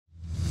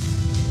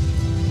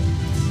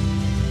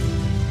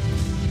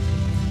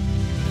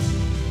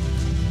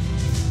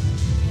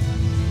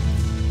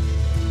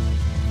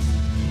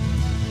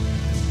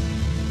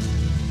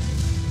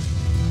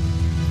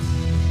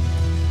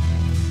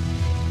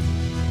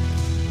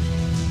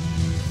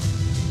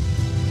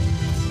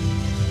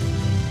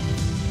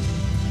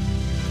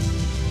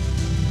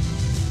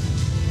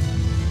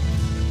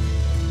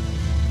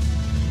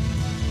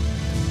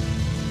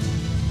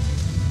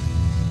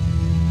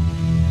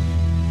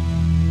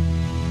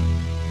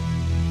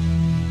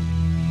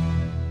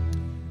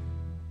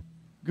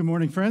Good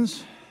morning,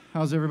 friends.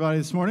 How's everybody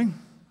this morning?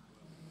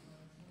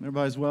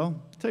 Everybody's well?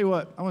 Tell you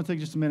what, I want to take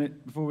just a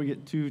minute before we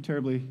get too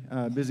terribly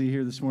busy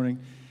here this morning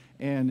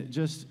and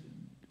just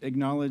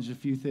acknowledge a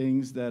few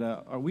things that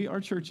our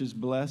church is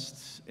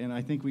blessed, and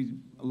I think we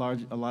a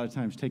lot of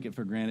times take it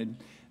for granted.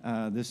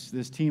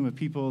 This team of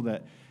people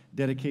that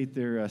dedicate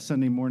their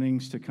Sunday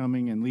mornings to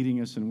coming and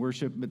leading us in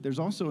worship, but there's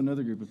also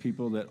another group of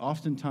people that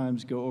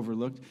oftentimes go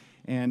overlooked,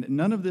 and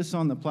none of this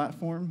on the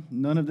platform,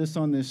 none of this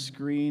on this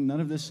screen,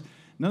 none of this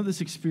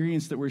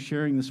experience that we're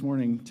sharing this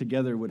morning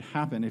together would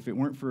happen if it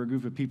weren't for a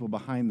group of people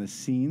behind the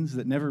scenes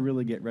that never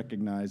really get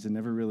recognized and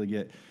never really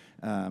get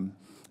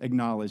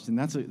acknowledged. And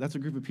that's a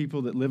group of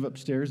people that live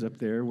upstairs up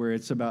there where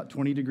it's about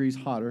 20 degrees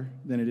hotter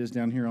than it is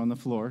down here on the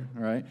floor,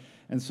 all right?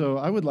 And so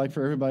I would like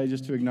for everybody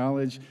just to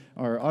acknowledge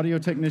our audio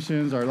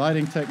technicians, our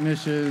lighting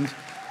technicians,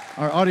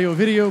 our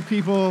audio-video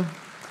people,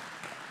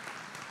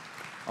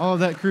 all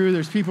of that crew.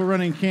 There's people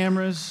running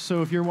cameras,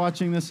 so if you're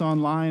watching this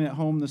online at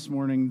home this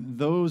morning,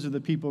 those are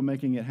the people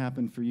making it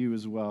happen for you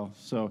as well.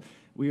 So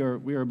we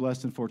are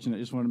blessed and fortunate. I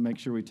just want to make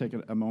sure we take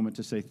a moment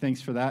to say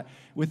thanks for that.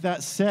 With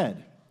that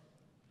said,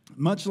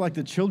 much like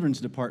the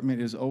children's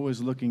department is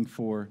always looking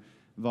for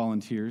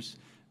volunteers,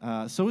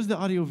 so is the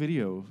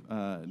audio-video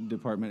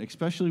department,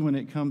 especially when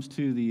it comes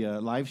to the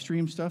live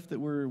stream stuff that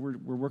we're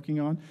working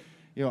on.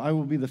 You know, I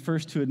will be the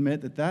first to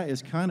admit that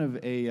is kind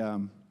of a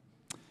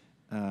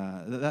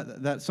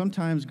that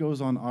sometimes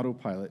goes on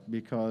autopilot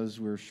because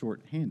we're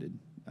short-handed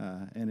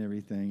and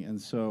everything.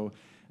 And so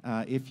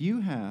if you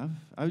have,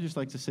 I would just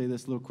like to say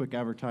this little quick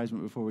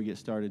advertisement before we get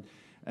started.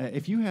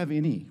 If you have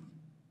any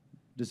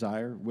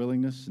desire,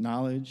 willingness,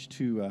 knowledge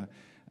to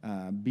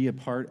be a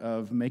part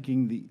of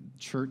making the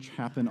church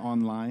happen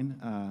online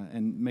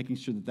and making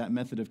sure that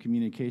method of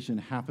communication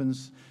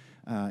happens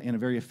in a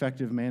very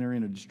effective manner,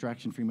 in a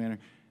distraction-free manner,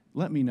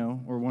 let me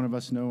know, or one of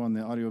us know on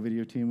the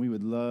audio-video team. We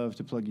would love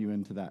to plug you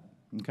into that.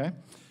 Okay,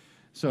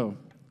 so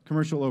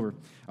commercial over.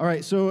 All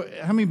right, so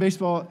how many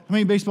baseball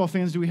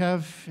fans do we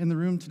have in the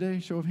room today?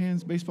 Show of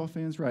hands, baseball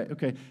fans, right?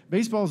 Okay,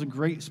 baseball is a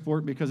great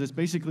sport because it's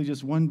basically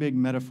just one big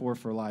metaphor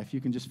for life.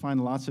 You can just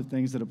find lots of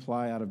things that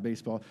apply out of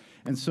baseball.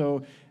 And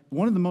so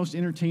one of the most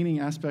entertaining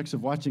aspects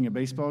of watching a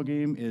baseball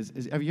game is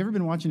have you ever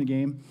been watching a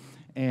game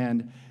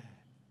and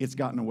it's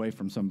gotten away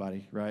from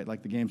somebody, right?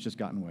 Like the game's just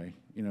gotten away,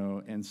 you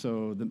know, and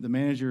so the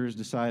managers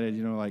decided,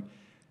 you know, like,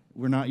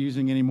 we're not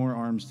using any more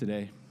arms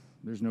today.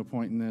 There's no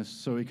point in this.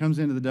 So he comes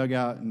into the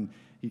dugout and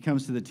he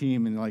comes to the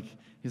team and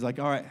he's like,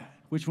 all right,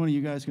 which one of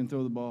you guys can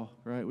throw the ball,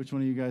 right? Which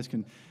one of you guys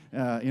can,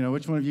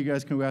 which one of you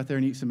guys can go out there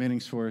and eat some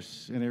innings for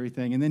us and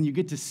everything? And then you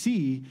get to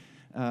see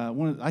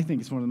I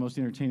think it's one of the most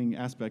entertaining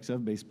aspects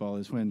of baseball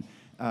is when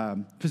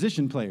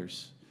position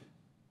players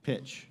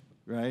pitch,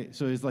 right?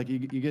 So it's like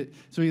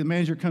so the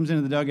manager comes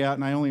into the dugout,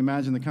 and I only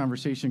imagine the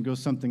conversation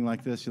goes something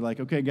like this. You're like,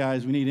 okay,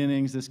 guys, we need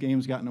innings. This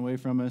game's gotten away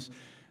from us.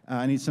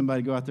 I need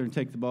somebody to go out there and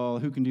take the ball.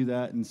 Who can do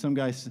that? And some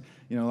guy,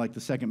 like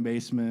the second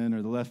baseman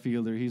or the left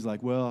fielder, he's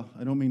like, well,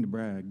 I don't mean to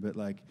brag, but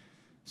like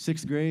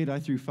 6th grade, I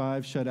threw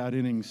 5 shutout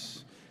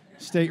innings,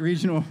 state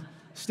regional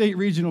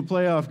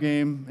playoff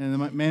game, and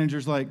the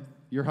manager's like,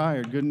 you're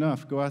hired, good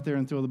enough. Go out there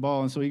and throw the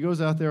ball. And so he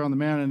goes out there on the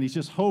mound, and he's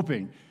just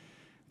hoping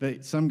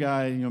that some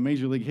guy,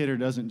 major league hitter,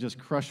 doesn't just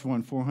crush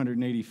one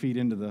 480 feet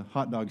into the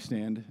hot dog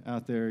stand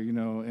out there,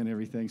 and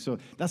everything. So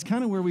that's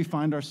kind of where we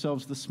find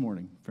ourselves this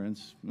morning,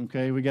 friends.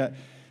 Okay, we got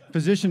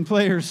position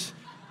players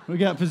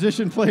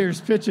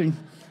pitching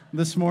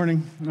this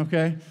morning.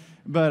 Okay,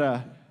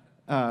 but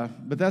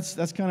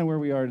that's kind of where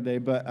we are today.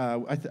 But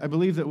I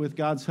believe that with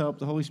God's help,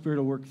 the Holy Spirit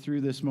will work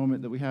through this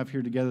moment that we have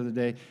here together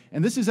today.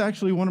 And this is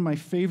actually one of my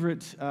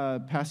favorite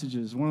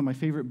passages, one of my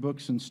favorite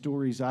books and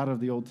stories out of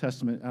the Old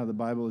Testament, out of the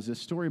Bible, is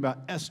this story about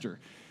Esther.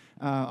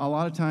 A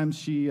lot of times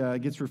she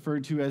gets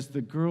referred to as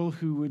the girl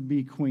who would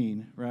be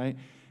queen, right?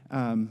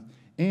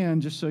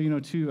 And just so you know,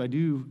 too, I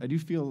do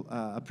feel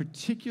a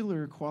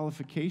particular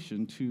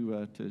qualification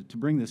to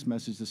bring this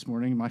message this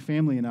morning. My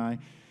family and I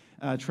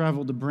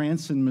traveled to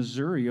Branson,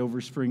 Missouri over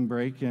spring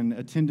break and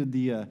attended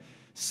the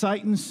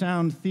Sight and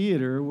Sound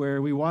Theater,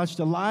 where we watched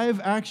a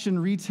live-action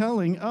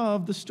retelling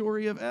of the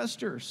story of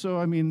Esther. So,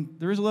 I mean,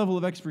 there is a level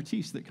of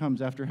expertise that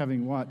comes after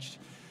having watched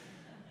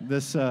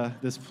this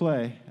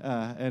play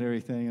and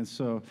everything. And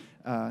so,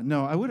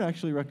 no, I would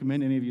actually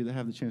recommend any of you that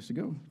have the chance to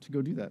go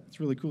do that. It's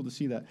really cool to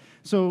see that.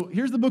 So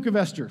here's the book of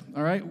Esther,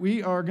 all right?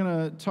 We are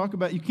going to talk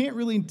about, you can't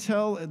really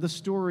tell the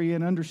story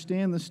and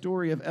understand the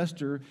story of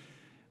Esther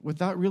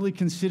without really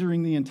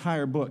considering the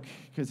entire book,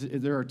 because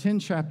there are 10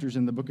 chapters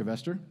in the book of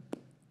Esther.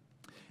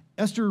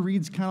 Esther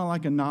reads kind of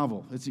like a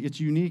novel.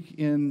 It's unique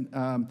in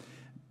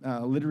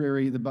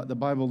the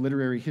Bible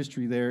literary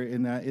history there,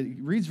 in that it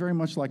reads very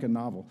much like a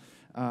novel.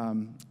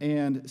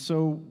 And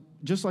so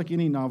just like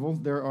any novel,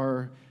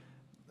 there's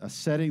a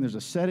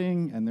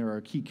setting, and there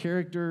are key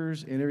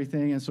characters and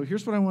everything. And so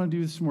here's what I want to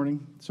do this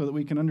morning so that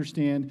we can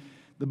understand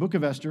the book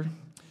of Esther,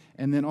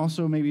 and then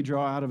also maybe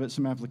draw out of it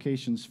some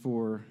applications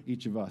for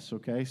each of us,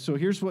 okay? So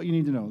here's what you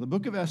need to know. The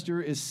book of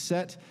Esther is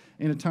set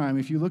in a time.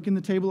 If you look in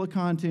the table of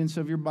contents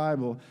of your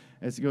Bible,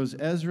 it goes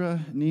Ezra,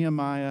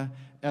 Nehemiah,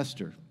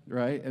 Esther,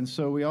 right? And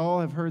so we all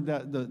have heard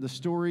that the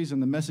stories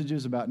and the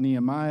messages about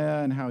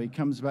Nehemiah and how he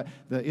comes back.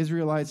 The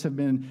Israelites have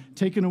been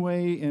taken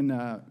away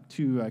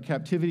to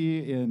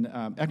captivity in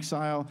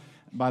exile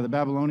by the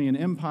Babylonian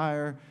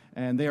Empire,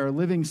 and they are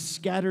living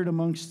scattered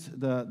amongst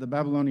the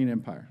Babylonian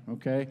Empire,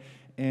 okay?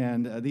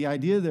 And the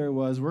idea there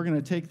was, we're going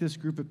to take this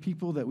group of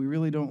people that we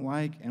really don't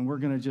like, and we're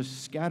going to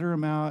just scatter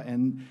them out.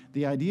 And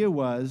the idea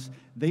was,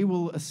 they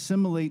will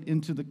assimilate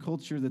into the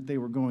culture that they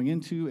were going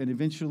into, and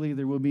eventually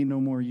there will be no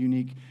more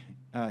unique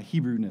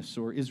Hebrewness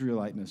or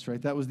Israeliteness,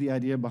 right? That was the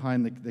idea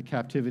behind the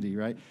captivity,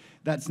 right?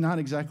 That's not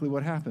exactly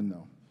what happened,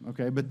 though,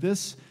 okay? But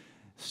this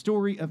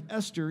story of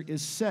Esther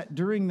is set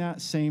during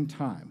that same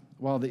time,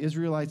 while the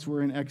Israelites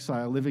were in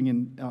exile, living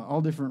in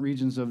all different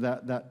regions of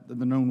the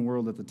known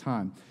world at the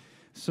time.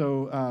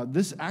 So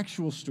this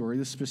actual story,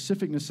 the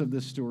specificness of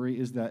this story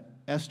is that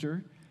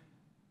Esther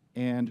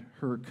and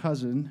her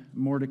cousin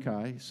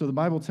Mordecai, so the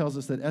Bible tells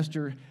us that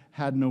Esther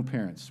had no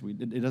parents.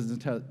 It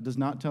does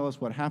not tell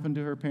us what happened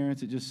to her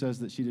parents. It just says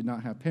that she did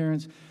not have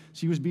parents.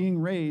 She was being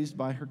raised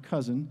by her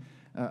cousin,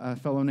 a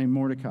fellow named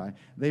Mordecai.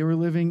 They were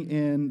living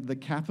in the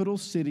capital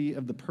city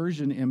of the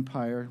Persian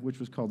Empire, which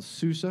was called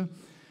Susa,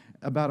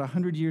 about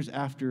 100 years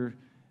after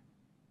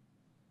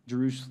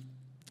Jerusalem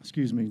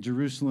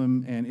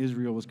and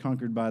Israel was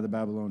conquered by the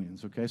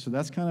Babylonians, okay? So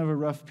that's kind of a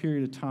rough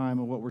period of time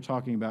of what we're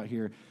talking about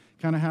here,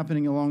 kind of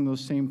happening along those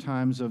same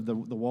times of the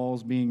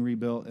walls being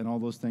rebuilt and all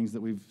those things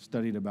that we've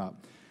studied about.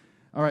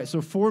 All right,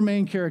 so 4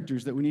 main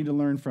characters that we need to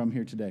learn from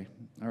here today,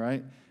 all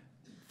right?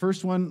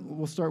 First one,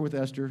 we'll start with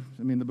Esther.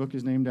 I mean, the book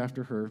is named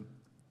after her.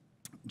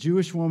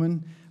 Jewish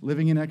woman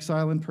living in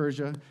exile in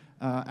Persia.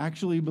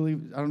 Actually, I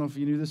don't know if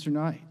you knew this or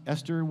not,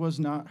 Esther was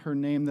not her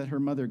name that her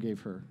mother gave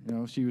her. You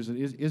know, she was an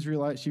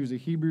Israelite, she was a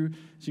Hebrew.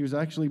 She was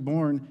actually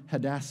born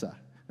Hadassah.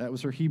 That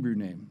was her Hebrew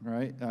name,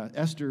 right?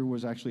 Esther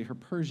was actually her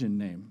Persian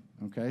name,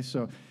 okay?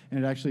 So,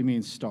 and it actually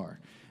means star.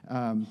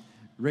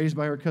 Raised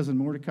by her cousin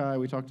Mordecai,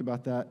 we talked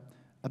about that.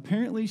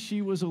 Apparently,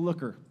 she was a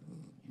looker,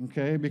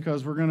 okay?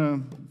 Because we're going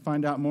to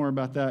find out more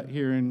about that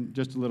here in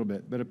just a little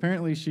bit. But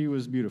apparently, she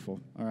was beautiful,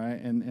 all right?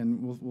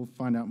 And we'll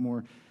find out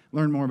more.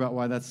 Learn more about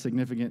why that's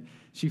significant.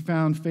 She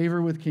found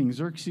favor with King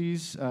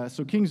Xerxes.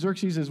 So King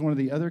Xerxes is one of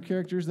the other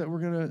characters that we're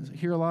going to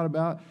hear a lot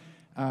about.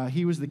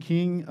 He was the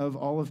king of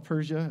all of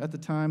Persia at the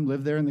time,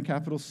 lived there in the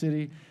capital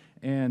city,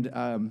 and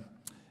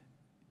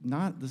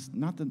not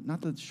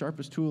the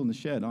sharpest tool in the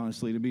shed,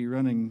 honestly, to be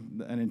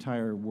running an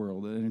entire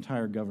world, an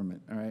entire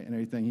government, all right, and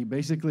everything. He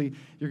basically,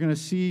 you're going to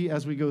see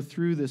as we go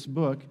through this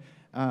book,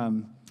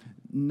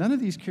 none of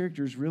these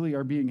characters really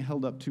are being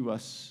held up to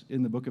us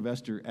in the book of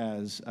Esther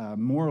as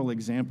moral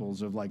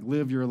examples of, like,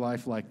 live your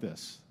life like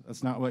this.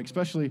 That's not what,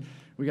 especially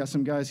we got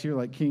some guys here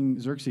like King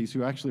Xerxes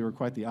who actually were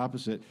quite the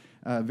opposite.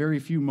 Very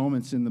few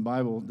moments in the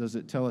Bible does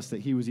it tell us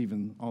that he was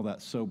even all that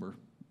sober,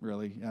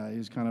 really. He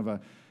was kind of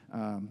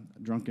a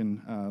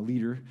drunken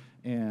leader,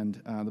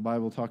 and the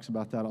Bible talks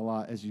about that a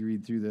lot as you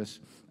read through this.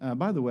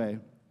 By the way,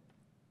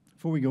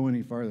 before we go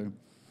any farther,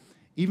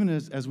 even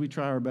as we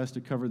try our best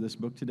to cover this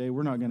book today,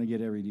 we're not going to get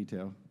every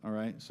detail, all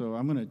right? So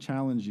I'm going to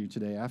challenge you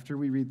today after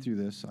we read through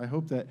this. I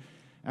hope that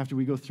after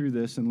we go through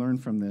this and learn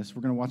from this,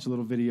 we're going to watch a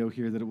little video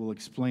here that it will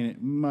explain it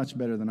much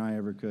better than I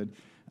ever could.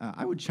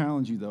 I would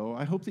challenge you, though.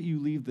 I hope that you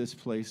leave this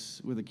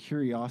place with a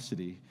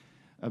curiosity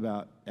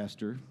about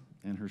Esther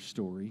and her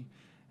story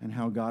and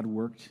how God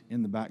worked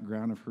in the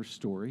background of her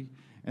story,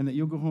 and that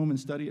you'll go home and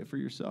study it for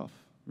yourself.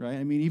 Right?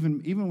 I mean,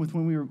 even with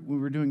when we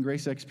were doing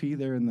Grace XP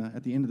there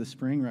at the end of the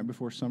spring, right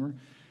before summer,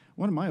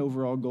 one of my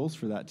overall goals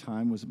for that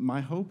time was, my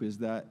hope is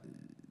that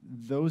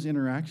those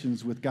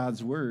interactions with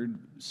God's Word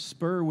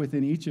spur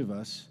within each of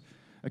us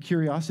a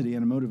curiosity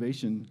and a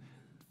motivation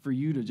for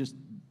you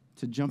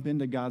to jump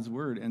into God's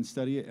Word and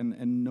study it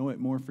and know it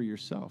more for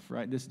yourself,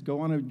 right? Just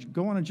go on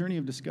a journey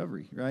of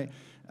discovery, right,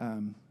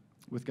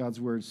 with God's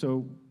Word.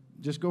 So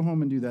just go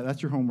home and do that.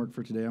 That's your homework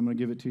for today. I'm going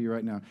to give it to you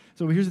right now.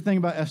 So here's the thing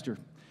about Esther.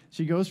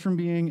 She goes from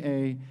being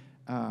a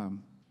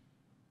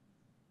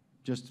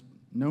just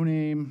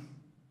no-name,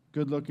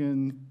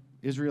 good-looking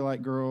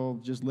Israelite girl,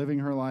 just living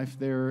her life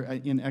there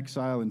in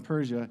exile in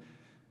Persia,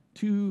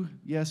 to,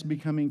 yes,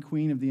 becoming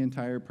queen of the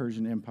entire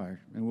Persian Empire.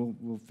 And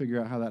we'll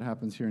figure out how that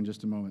happens here in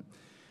just a moment.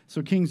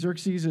 So King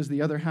Xerxes is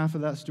the other half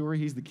of that story.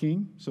 He's the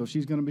king. So if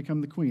she's going to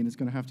become the queen, it's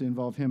going to have to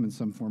involve him in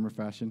some form or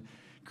fashion.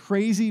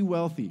 Crazy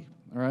wealthy.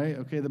 All right,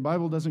 okay, the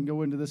Bible doesn't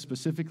go into this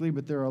specifically,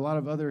 but there are a lot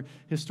of other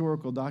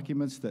historical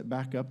documents that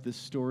back up this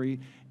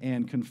story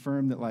and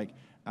confirm that, like,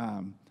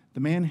 the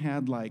man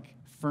had, like,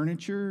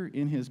 furniture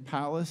in his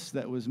palace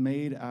that was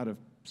made out of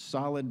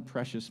solid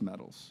precious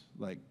metals,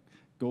 like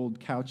gold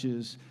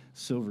couches,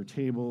 silver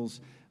tables.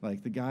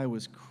 Like, the guy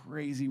was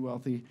crazy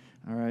wealthy,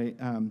 all right,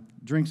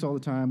 drinks all the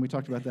time. We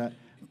talked about that.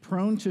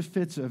 Prone to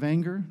fits of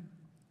anger.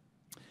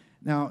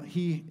 Now,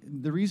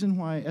 the reason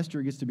why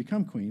Esther gets to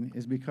become queen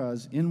is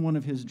because in one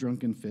of his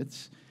drunken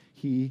fits,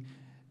 he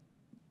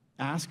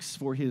asks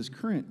for his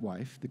current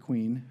wife, the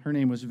queen. Her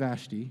name was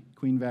Vashti,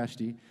 Queen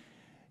Vashti.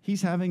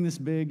 He's having this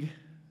big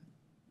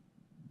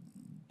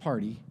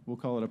party, we'll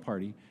call it a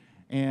party,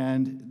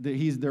 and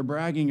they're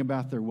bragging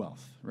about their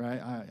wealth,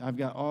 right? I've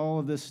got all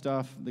of this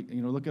stuff.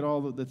 Look at all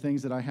the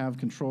things that I have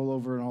control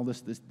over, and all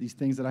these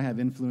things that I have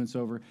influence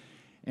over.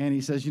 And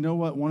he says, you know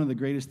what? One of the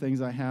greatest things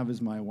I have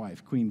is my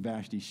wife, Queen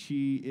Vashti.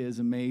 She is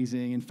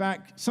amazing. In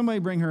fact, somebody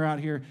bring her out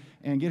here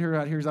and get her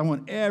out here, because I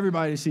want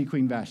everybody to see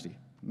Queen Vashti,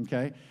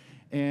 okay?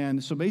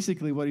 And so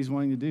basically what he's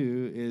wanting to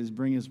do is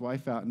bring his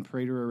wife out and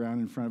parade her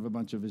around in front of a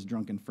bunch of his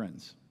drunken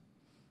friends.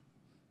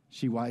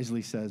 She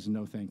wisely says,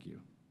 no, thank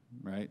you,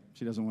 right?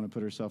 She doesn't want to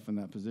put herself in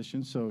that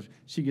position, so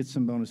she gets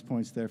some bonus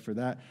points there for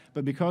that.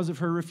 But because of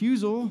her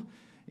refusal,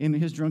 in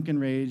his drunken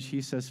rage,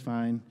 he says,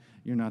 fine,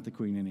 you're not the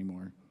queen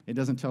anymore. It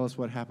doesn't tell us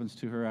what happens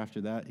to her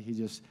after that. He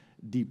just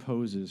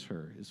deposes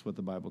her, is what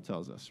the Bible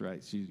tells us,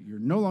 right? So you're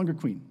no longer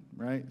queen,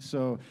 right?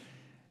 So,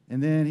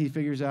 and then he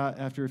figures out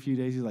after a few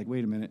days, he's like,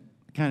 wait a minute,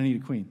 I kind of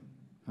need a queen,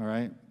 all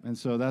right? And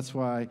so that's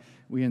why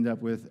we end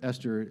up with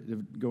Esther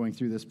going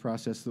through this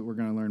process that we're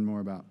going to learn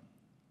more about.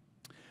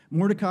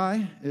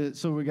 Mordecai,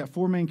 so we got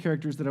 4 main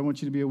characters that I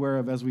want you to be aware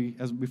of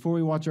before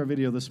we watch our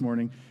video this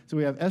morning. So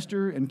we have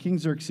Esther and King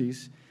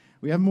Xerxes.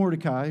 We have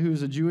Mordecai, who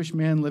is a Jewish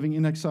man living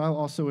in exile,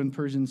 also in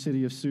Persian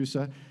city of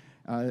Susa.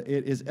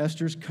 It is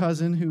Esther's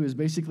cousin, who has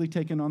basically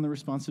taken on the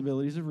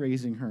responsibilities of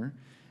raising her.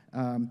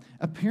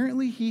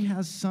 Apparently, he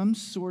has some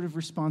sort of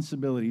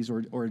responsibilities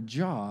or a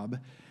job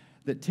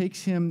that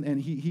takes him,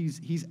 and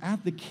he's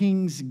at the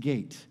king's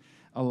gate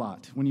a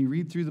lot. When you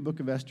read through the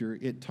book of Esther,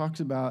 it talks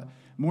about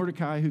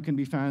Mordecai who can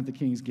be found at the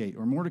king's gate,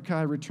 or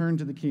Mordecai returned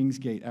to the king's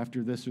gate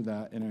after this or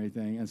that and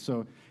everything. And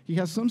so he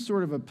has some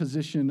sort of a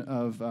position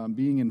of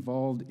being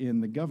involved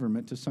in the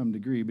government to some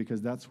degree,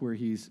 because that's where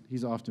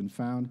he's often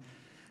found.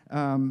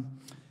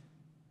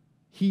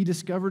 He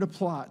discovered a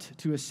plot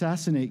to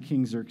assassinate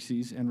King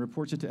Xerxes and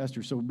reports it to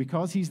Esther. So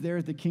because he's there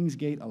at the king's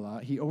gate a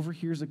lot, he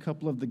overhears a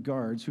couple of the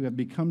guards who have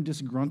become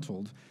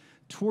disgruntled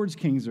towards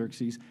King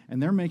Xerxes,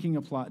 and they're making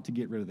a plot to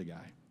get rid of the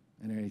guy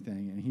and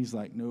everything. And he's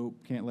like, nope,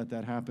 can't let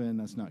that happen.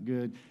 That's not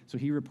good. So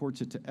he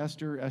reports it to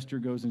Esther. Esther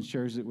goes and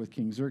shares it with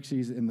King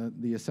Xerxes, and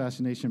the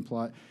assassination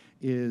plot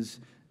is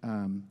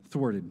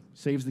thwarted,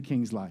 saves the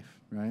king's life,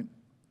 right?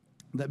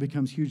 That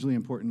becomes hugely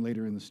important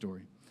later in the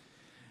story.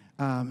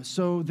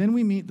 So then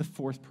we meet the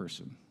 4th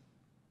person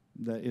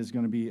that is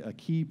going to be a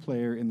key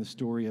player in the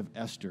story of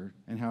Esther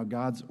and how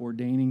God's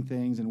ordaining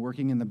things and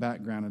working in the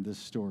background of this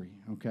story,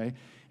 okay?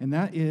 And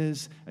that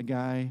is a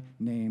guy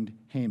named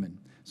Haman.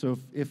 So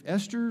if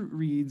Esther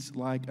reads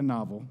like a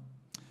novel,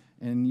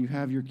 and you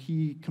have your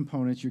key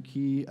components, your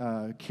key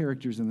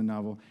characters in the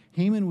novel,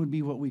 Haman would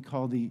be what we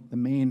call the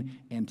main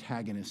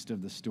antagonist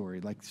of the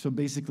story. So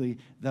basically,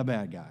 the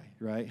bad guy,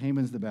 right?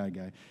 Haman's the bad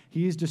guy.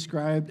 He is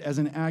described as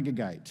an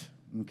Agagite.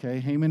 Okay,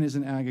 Haman is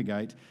an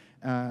Agagite.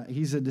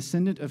 He's a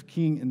descendant of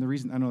King, and the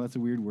reason, I know that's a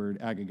weird word,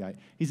 Agagite.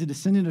 He's a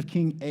descendant of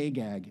King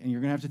Agag, and you're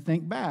going to have to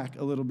think back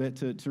a little bit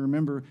to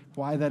remember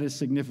why that is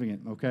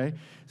significant, okay?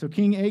 So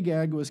King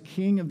Agag was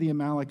king of the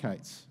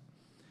Amalekites.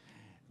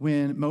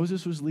 When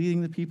Moses was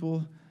leading the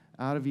people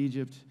out of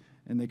Egypt,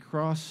 and they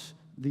cross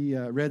the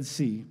Red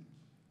Sea,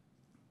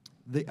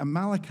 the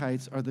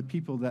Amalekites are the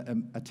people that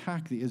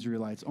attack the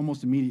Israelites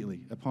almost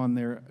immediately upon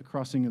their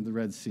crossing of the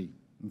Red Sea,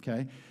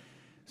 okay?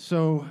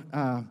 So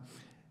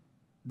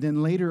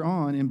then later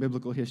on in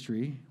biblical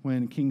history,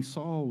 when King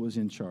Saul was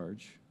in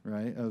charge,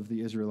 right, of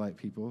the Israelite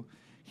people,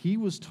 he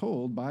was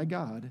told by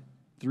God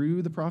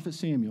through the prophet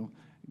Samuel,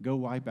 go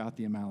wipe out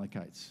the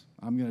Amalekites.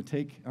 I'm going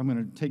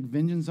to take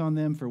vengeance on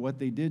them for what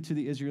they did to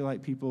the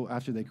Israelite people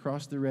after they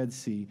crossed the Red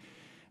Sea.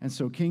 And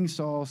so King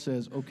Saul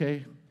says,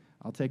 okay,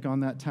 I'll take on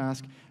that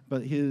task.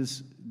 But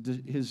his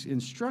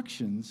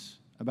instructions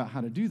about how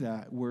to do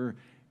that were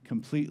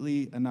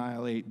completely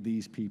annihilate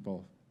these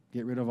people.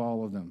 Get rid of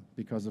all of them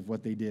because of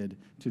what they did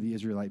to the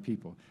Israelite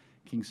people.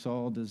 King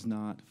Saul does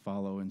not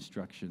follow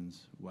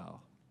instructions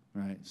well,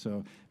 right?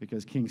 So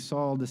because King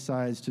Saul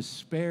decides to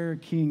spare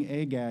King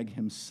Agag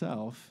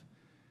himself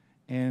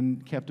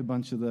and kept a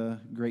bunch of the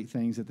great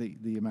things that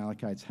the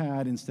Amalekites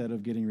had instead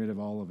of getting rid of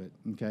all of it,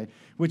 okay?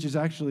 Which is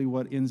actually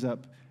what ends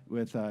up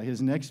with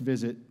his next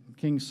visit.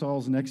 King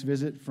Saul's next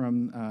visit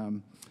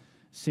from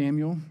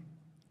Samuel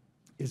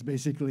is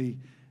basically,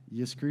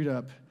 you screwed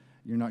up,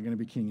 you're not going to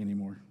be king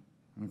anymore.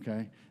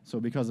 Okay, so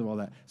because of all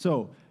that.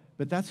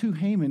 But that's who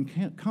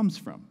Haman comes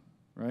from,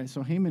 right?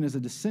 So Haman is a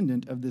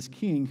descendant of this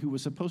king who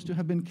was supposed to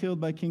have been killed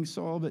by King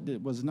Saul, but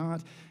it was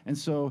not. And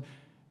so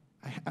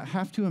I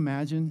have to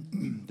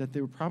imagine that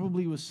there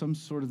probably was some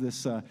sort of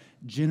this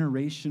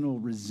generational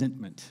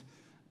resentment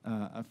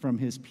from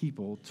his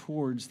people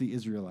towards the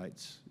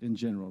Israelites in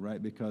general,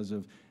 right? Because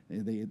of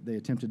they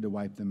attempted to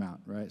wipe them out,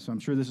 right? So I'm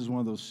sure this is one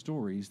of those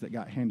stories that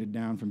got handed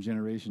down from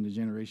generation to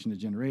generation to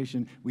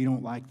generation. We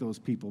don't like those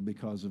people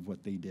because of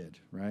what they did,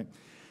 right?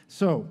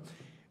 So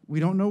we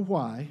don't know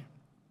why.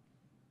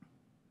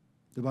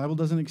 The Bible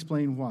doesn't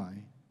explain why.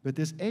 But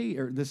this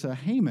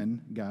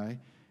Haman guy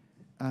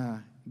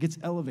gets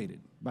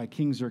elevated by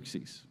King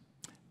Xerxes,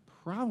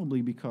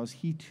 probably because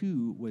he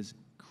too was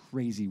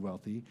crazy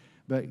wealthy,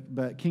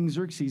 but King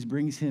Xerxes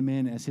brings him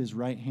in as his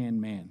right-hand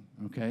man,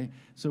 okay?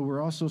 So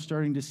we're also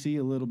starting to see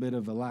a little bit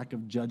of a lack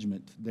of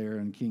judgment there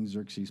in King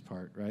Xerxes'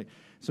 part, right?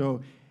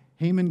 So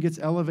Haman gets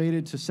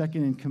elevated to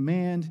second in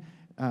command.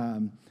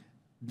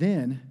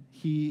 Then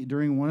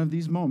during one of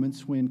these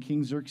moments when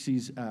King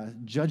Xerxes'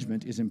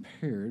 judgment is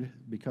impaired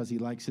because he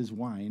likes his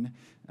wine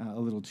a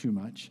little too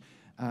much,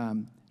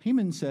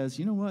 Haman says,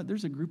 you know what,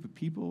 there's a group of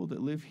people that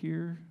live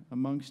here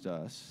amongst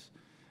us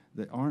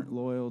that aren't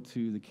loyal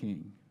to the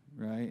king,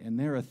 right? And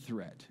they're a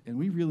threat, and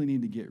we really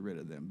need to get rid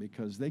of them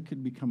because they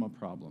could become a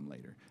problem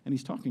later. And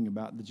he's talking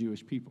about the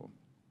Jewish people.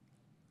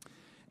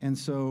 And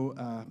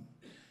so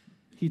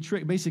he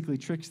basically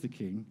tricks the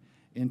king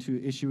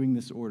into issuing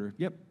this order.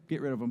 Yep, get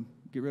rid of them.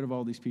 Get rid of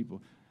all these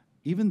people.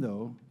 Even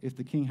though, if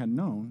the king had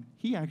known,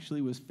 he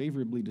actually was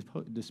favorably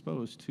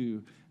disposed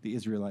to the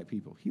Israelite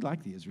people. He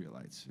liked the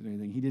Israelites and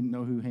everything. He didn't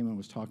know who Haman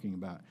was talking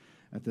about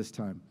at this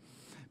time.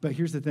 But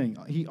here's the thing.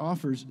 He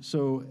offers,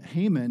 so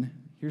Haman,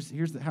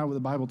 here's how the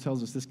Bible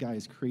tells us this guy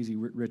is crazy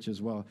rich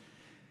as well,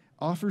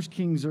 offers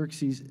King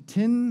Xerxes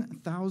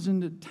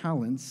 10,000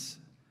 talents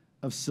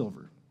of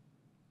silver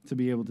to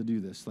be able to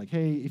do this. Like,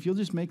 hey, if you'll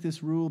just make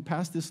this rule,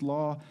 pass this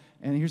law,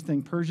 and here's the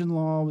thing, Persian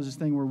law was this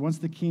thing where once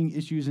the king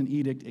issues an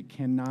edict, it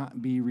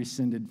cannot be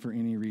rescinded for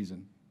any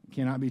reason. It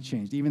cannot be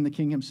changed. Even the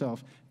king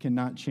himself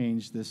cannot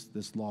change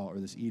this law or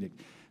this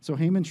edict. So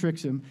Haman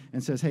tricks him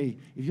and says, hey,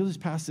 if you'll just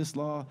pass this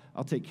law,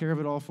 I'll take care of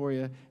it all for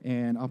you,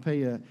 and I'll pay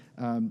you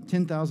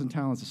 10,000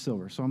 talents of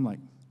silver. So I'm like,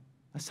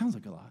 that sounds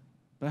like a lot,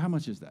 but how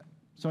much is that?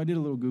 So I did a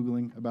little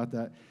Googling about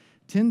that.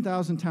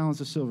 10,000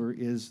 talents of silver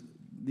is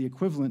the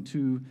equivalent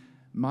to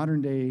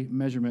modern day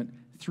measurement,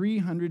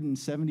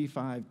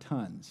 375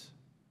 tons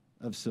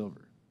of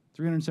silver,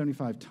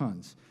 375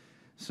 tons.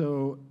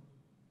 So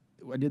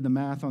I did the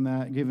math on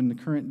that. Given the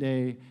current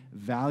day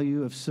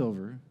value of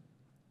silver,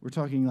 we're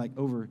talking like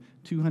over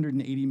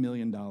 $280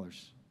 million,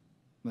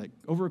 like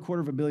over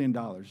 $250 million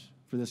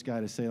for this guy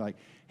to say like,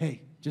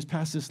 hey, just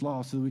pass this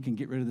law so that we can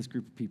get rid of this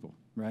group of people,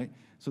 right?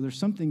 So there's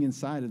something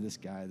inside of this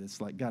guy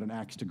that's like got an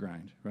axe to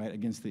grind, right,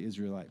 against the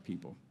Israelite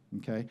people,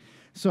 okay?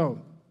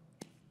 So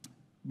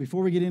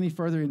before we get any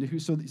further into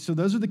so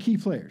those are the key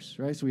players,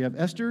 right? So we have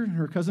Esther and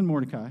her cousin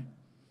Mordecai.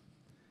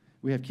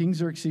 We have King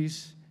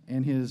Xerxes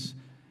and his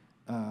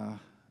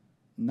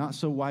not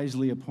so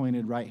wisely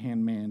appointed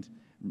right-hand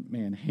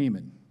man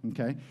Haman,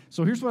 okay?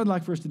 So here's what I'd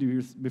like for us to do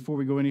here before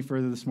we go any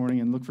further this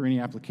morning and look for any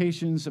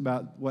applications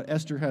about what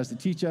Esther has to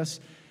teach us.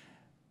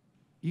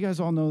 You guys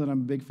all know that I'm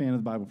a big fan of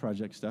the Bible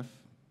Project stuff,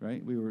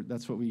 right?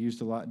 That's what we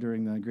used a lot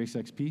during the Grace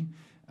XP.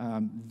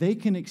 They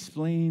can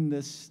explain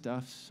this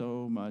stuff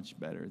so much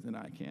better than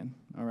I can,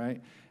 all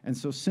right? And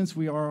so since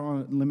we are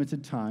on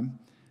limited time,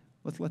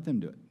 let's let them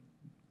do it,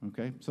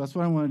 okay? So that's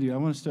what I want to do. I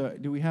want us to,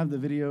 do we have the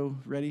video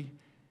ready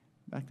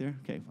back there?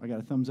 Okay, I got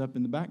a thumbs up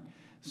in the back.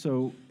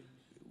 So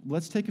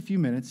let's take a few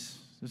minutes.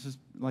 This is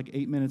like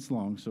 8 minutes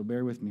long, so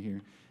bear with me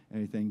here and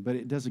everything. But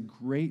it does a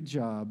great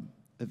job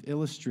of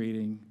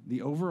illustrating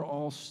the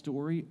overall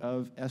story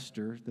of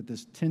Esther that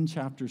this 10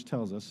 chapters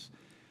tells us.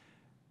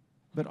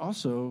 But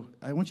also,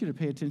 I want you to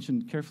pay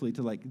attention carefully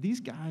to like these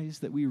guys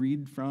that we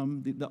read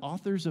from, the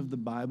authors of the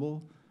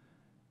Bible.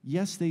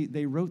 Yes,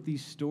 they wrote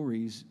these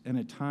stories in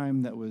a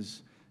time that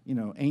was,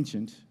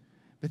 ancient,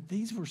 but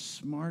these were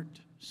smart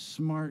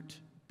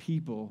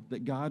people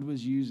that God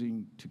was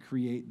using to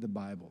create the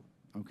Bible,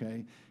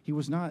 okay? I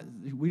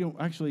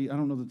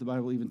don't know that the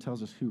Bible even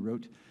tells us who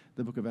wrote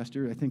the book of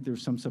Esther. I think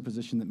there's some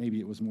supposition that maybe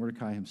it was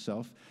Mordecai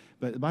himself,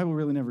 but the Bible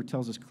really never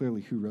tells us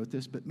clearly who wrote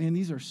this. But man,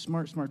 these are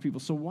smart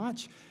people. So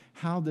watch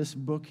how this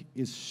book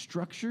is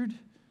structured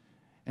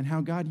and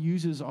how God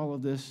uses all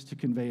of this to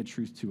convey a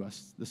truth to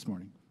us this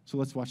morning. So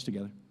let's watch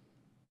together.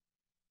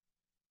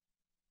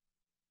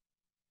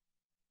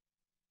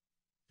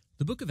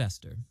 The book of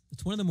Esther,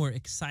 it's one of the more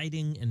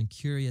exciting and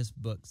curious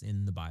books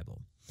in the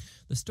Bible.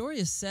 The story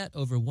is set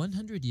over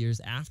 100 years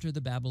after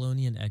the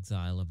Babylonian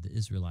exile of the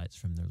Israelites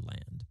from their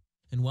land.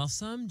 And while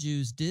some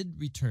Jews did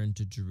return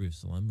to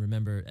Jerusalem,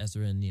 remember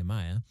Ezra and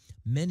Nehemiah,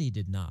 many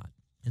did not.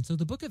 And so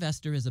the book of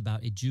Esther is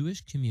about a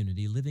Jewish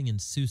community living in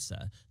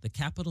Susa, the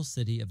capital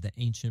city of the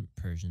ancient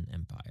Persian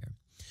Empire.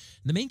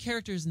 And the main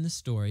characters in this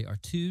story are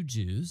two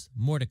Jews,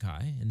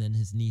 Mordecai and then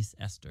his niece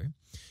Esther.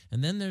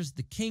 And then there's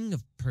the king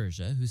of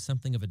Persia, who's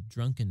something of a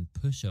drunken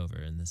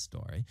pushover in this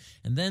story.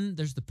 And then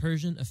there's the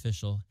Persian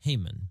official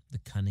Haman, the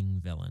cunning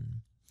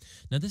villain.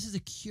 Now, this is a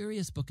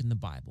curious book in the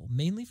Bible,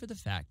 mainly for the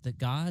fact that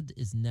God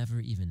is never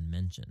even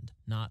mentioned,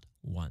 not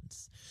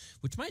once,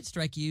 which might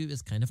strike you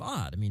as kind of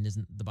odd. I mean,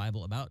 isn't the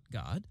Bible about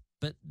God?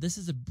 But this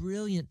is a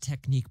brilliant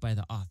technique by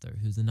the author,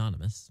 who's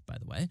anonymous, by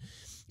the way.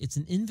 It's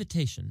an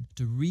invitation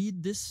to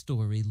read this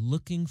story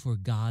looking for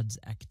God's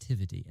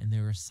activity, and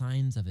there are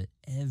signs of it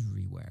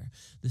everywhere.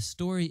 The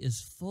story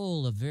is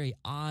full of very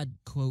odd,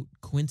 quote,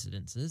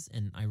 coincidences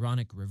and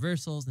ironic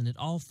reversals, and it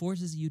all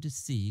forces you to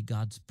see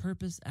God's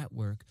purpose at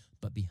work,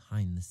 but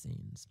behind the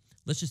scenes.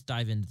 Let's just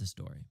dive into the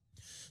story.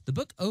 The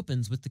book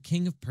opens with the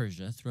king of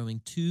Persia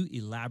throwing 2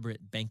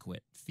 elaborate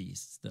banquet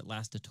feasts that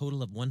last a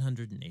total of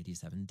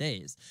 187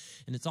 days,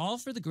 and it's all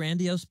for the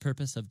grandiose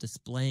purpose of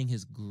displaying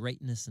his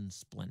greatness and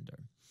splendor.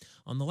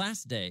 On the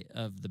last day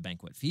of the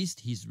banquet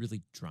feast, he's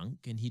really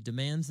drunk, and he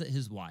demands that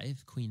his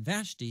wife, Queen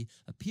Vashti,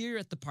 appear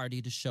at the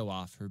party to show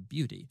off her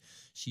beauty.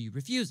 She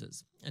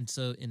refuses, and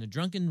so in a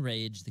drunken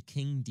rage, the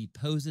king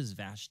deposes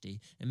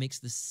Vashti and makes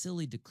the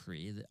silly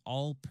decree that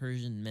all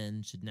Persian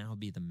men should now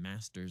be the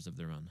masters of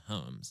their own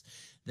homes.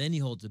 Then he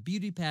holds a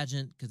beauty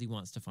pageant because he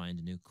wants to find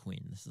a new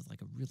queen. This is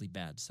like a really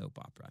bad soap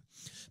opera.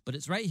 But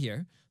it's right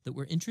here that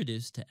we're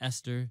introduced to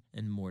Esther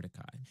and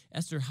Mordecai.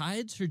 Esther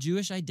hides her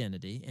Jewish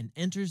identity and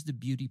enters the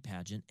beauty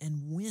pageant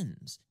and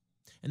wins.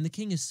 And the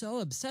king is so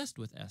obsessed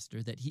with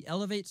Esther that he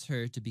elevates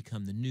her to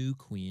become the new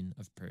queen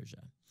of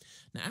Persia.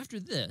 Now, after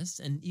this,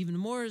 and even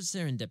more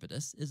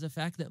serendipitous, is the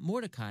fact that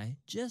Mordecai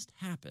just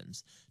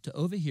happens to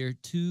overhear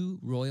 2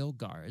 royal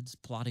guards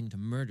plotting to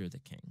murder the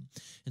king.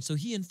 And so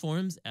he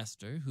informs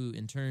Esther, who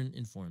in turn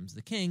informs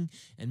the king,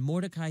 and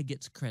Mordecai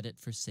gets credit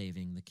for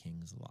saving the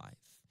king's life.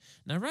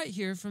 Now, right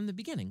here from the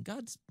beginning,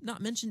 God's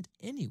not mentioned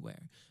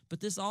anywhere, but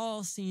this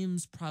all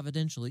seems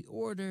providentially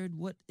ordered.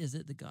 What is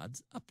it that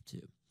God's up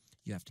to?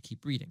 You have to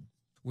keep reading.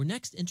 We're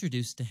next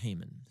introduced to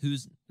Haman,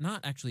 who's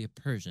not actually a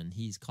Persian.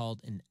 He's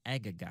called an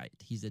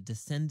Agagite. He's a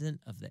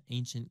descendant of the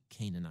ancient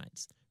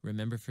Canaanites.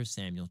 Remember 1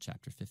 Samuel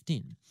chapter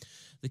 15.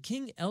 The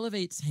king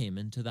elevates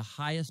Haman to the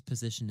highest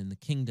position in the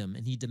kingdom,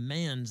 and he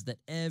demands that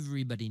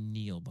everybody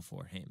kneel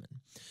before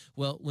Haman.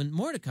 Well, when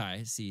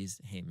Mordecai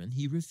sees Haman,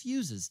 he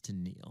refuses to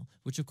kneel,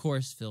 which of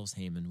course fills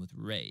Haman with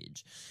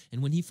rage.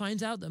 And when he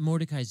finds out that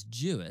Mordecai's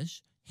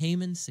Jewish,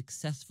 Haman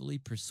successfully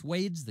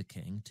persuades the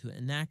king to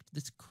enact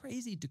this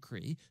crazy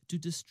decree to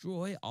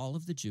destroy all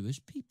of the Jewish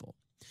people.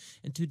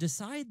 And to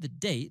decide the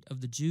date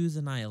of the Jews'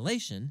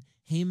 annihilation,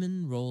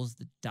 Haman rolls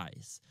the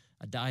dice.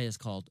 A die is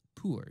called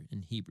pur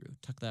in Hebrew.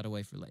 Tuck that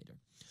away for later.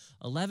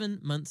 11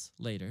 months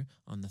later,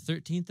 on the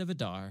 13th of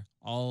Adar,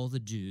 all the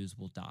Jews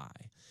will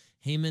die.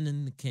 Haman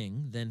and the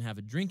king then have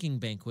a drinking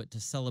banquet to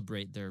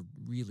celebrate their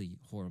really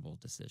horrible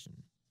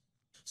decision.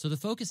 So the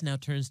focus now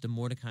turns to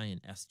Mordecai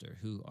and Esther,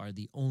 who are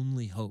the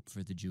only hope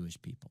for the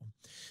Jewish people.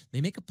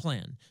 They make a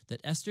plan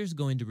that Esther's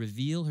going to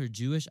reveal her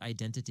Jewish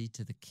identity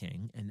to the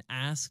king and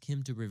ask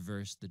him to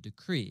reverse the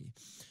decree.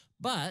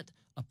 But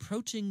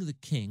approaching the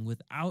king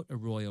without a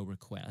royal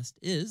request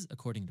is,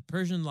 according to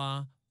Persian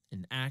law,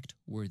 an act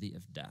worthy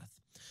of death.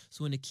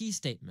 So in a key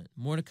statement,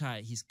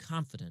 Mordecai, he's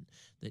confident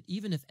that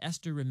even if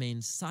Esther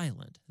remains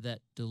silent, that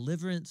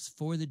deliverance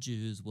for the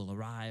Jews will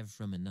arrive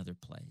from another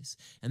place.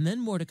 And then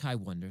Mordecai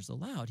wonders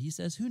aloud. He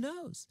says, who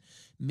knows?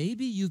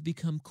 Maybe you've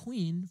become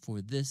queen for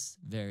this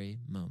very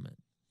moment.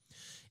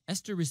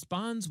 Esther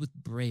responds with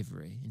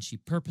bravery, and she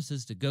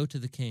purposes to go to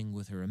the king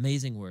with her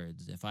amazing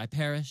words, if I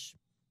perish,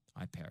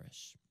 I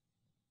perish.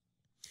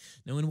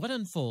 Now, in what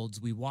unfolds,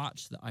 we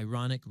watch the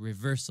ironic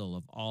reversal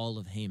of all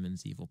of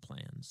Haman's evil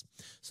plans.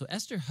 So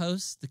Esther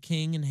hosts the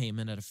king and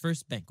Haman at a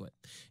first banquet,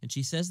 and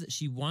she says that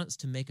she wants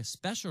to make a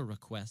special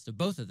request of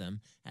both of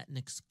them at an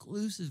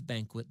exclusive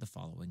banquet the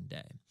following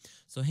day.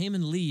 So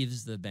Haman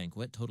leaves the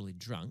banquet totally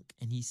drunk,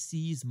 and he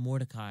sees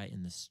Mordecai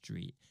in the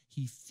street.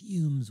 He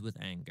fumes with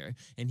anger,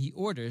 and he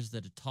orders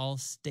that a tall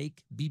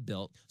stake be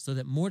built so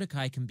that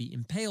Mordecai can be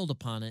impaled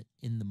upon it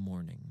in the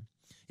morning.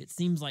 It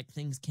seems like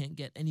things can't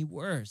get any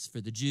worse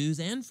for the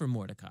Jews and for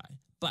Mordecai.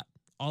 But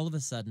all of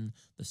a sudden,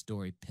 the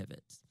story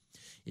pivots.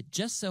 It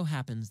just so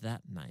happens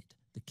that night,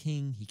 the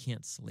king, he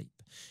can't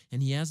sleep,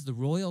 and he has the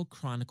royal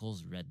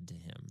chronicles read to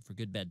him for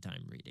good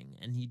bedtime reading,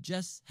 and he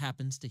just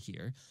happens to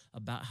hear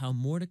about how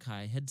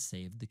Mordecai had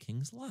saved the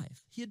king's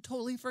life. He had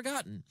totally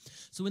forgotten.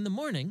 So in the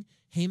morning,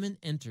 Haman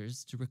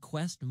enters to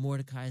request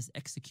Mordecai's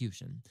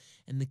execution,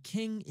 and the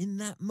king in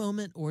that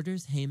moment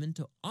orders Haman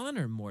to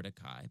honor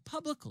Mordecai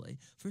publicly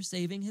for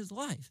saving his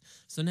life.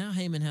 So now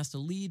Haman has to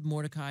lead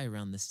Mordecai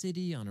around the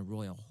city on a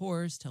royal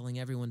horse, telling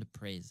everyone to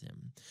praise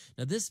him.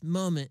 Now this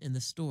moment in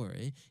the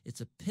story, it's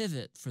a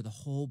pivot for the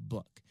whole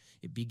book.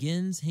 It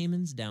begins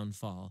Haman's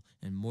downfall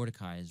and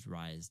Mordecai's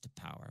rise to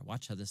power.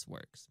 Watch how this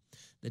works.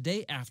 The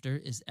day after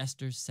is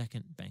Esther's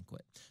second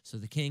banquet. So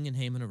the king and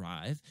Haman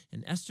arrive,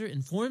 and Esther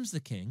informs the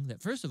king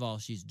that first of all,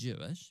 she's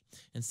Jewish,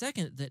 and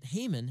second, that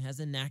Haman has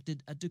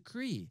enacted a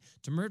decree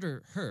to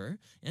murder her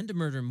and to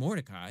murder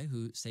Mordecai,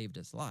 who saved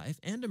his life,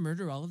 and to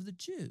murder all of the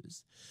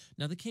Jews.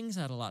 Now the king's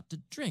had a lot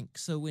to drink,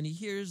 so when he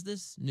hears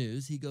this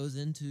news, he goes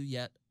into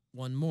yet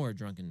one more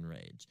drunken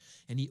rage,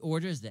 and he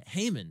orders that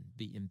Haman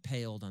be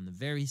impaled on the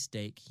very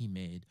stake he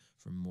made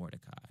for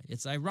Mordecai.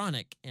 It's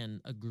ironic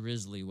and a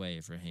grisly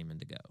way for Haman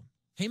to go.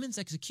 Haman's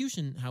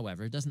execution,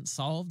 however, doesn't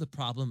solve the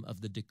problem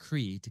of the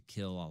decree to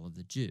kill all of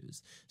the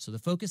Jews. So the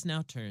focus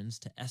now turns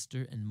to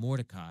Esther and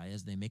Mordecai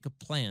as they make a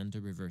plan to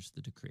reverse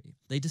the decree.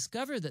 They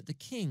discover that the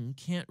king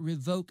can't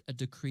revoke a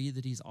decree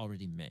that he's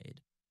already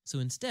made. So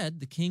instead,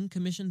 the king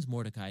commissions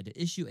Mordecai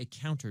to issue a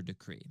counter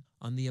decree.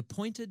 On the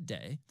appointed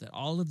day that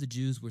all of the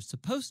Jews were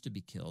supposed to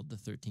be killed, the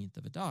 13th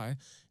of Adar,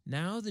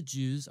 now the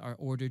Jews are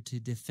ordered to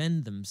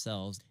defend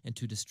themselves and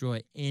to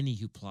destroy any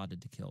who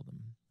plotted to kill them.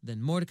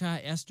 Then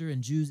Mordecai, Esther,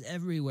 and Jews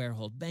everywhere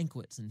hold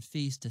banquets and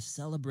feasts to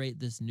celebrate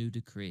this new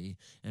decree,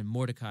 and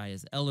Mordecai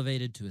is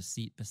elevated to a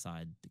seat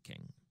beside the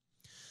king.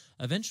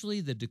 Eventually,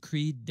 the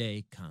decreed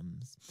day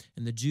comes,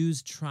 and the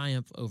Jews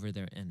triumph over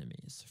their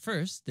enemies.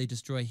 First, they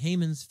destroy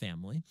Haman's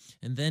family,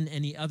 and then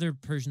any other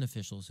Persian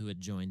officials who had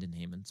joined in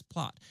Haman's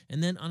plot.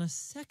 And then on a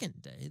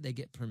second day, they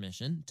get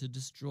permission to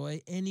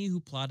destroy any who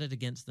plotted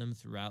against them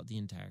throughout the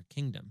entire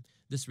kingdom.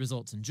 This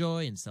results in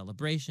joy and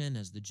celebration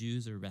as the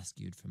Jews are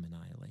rescued from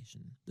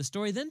annihilation. The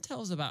story then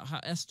tells about how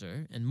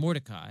Esther and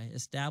Mordecai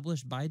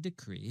established by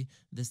decree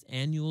this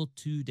annual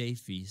 2-day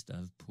feast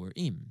of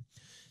Purim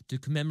to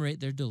commemorate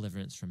their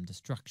deliverance from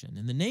destruction.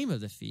 And the name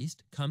of the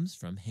feast comes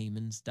from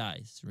Haman's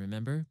dice.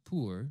 Remember,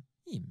 Purim.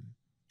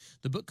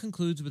 The book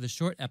concludes with a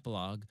short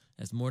epilogue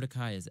as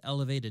Mordecai is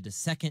elevated to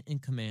second in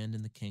command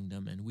in the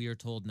kingdom, and we are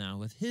told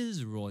now of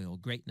his royal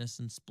greatness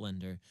and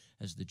splendor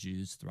as the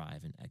Jews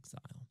thrive in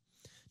exile.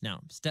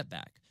 Now, step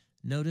back.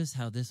 Notice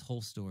how this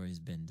whole story has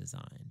been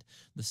designed.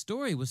 The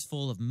story was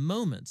full of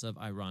moments of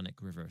ironic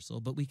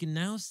reversal, but we can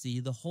now see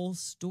the whole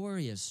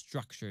story is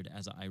structured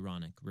as an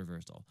ironic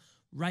reversal,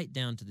 right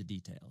down to the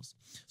details.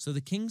 So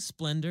the king's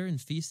splendor and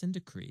feasts and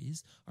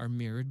decrees are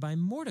mirrored by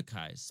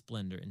Mordecai's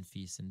splendor and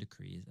feasts and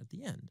decrees at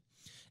the end.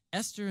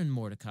 Esther and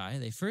Mordecai,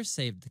 they first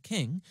saved the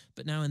king,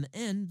 but now in the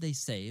end, they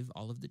save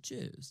all of the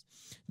Jews.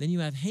 Then you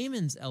have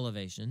Haman's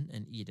elevation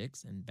and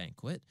edicts and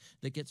banquet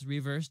that gets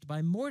reversed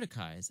by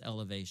Mordecai's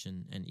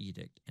elevation and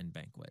edict and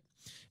banquet.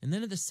 And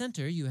then at the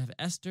center, you have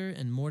Esther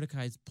and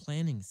Mordecai's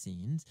planning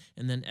scenes,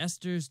 and then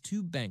Esther's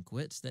 2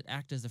 banquets that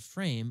act as a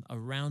frame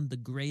around the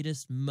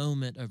greatest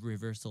moment of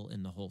reversal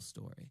in the whole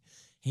story,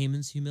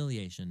 Haman's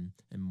humiliation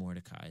and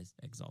Mordecai's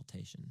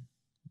exaltation.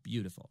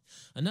 Beautiful.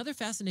 Another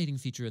fascinating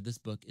feature of this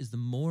book is the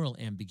moral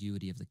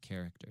ambiguity of the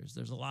characters.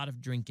 There's a lot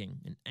of drinking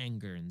and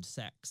anger and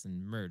sex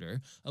and murder,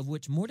 of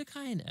which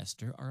Mordecai and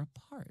Esther are a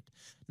part.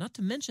 Not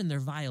to mention their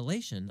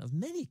violation of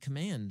many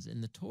commands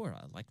in the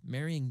Torah, like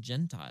marrying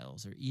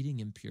Gentiles or eating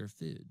impure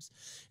foods.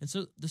 And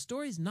so the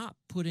story's not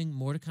putting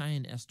Mordecai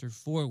and Esther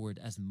forward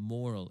as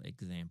moral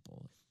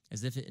example,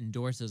 as if it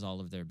endorses all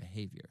of their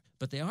behavior.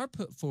 But they are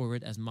put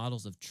forward as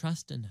models of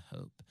trust and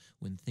hope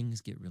when things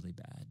get really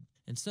bad.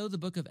 And so the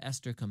book of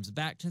Esther comes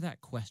back to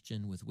that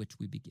question with which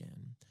we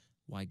began,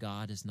 why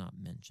God is not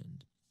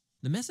mentioned.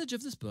 The message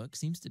of this book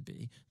seems to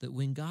be that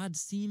when God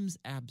seems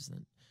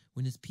absent,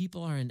 when his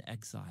people are in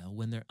exile,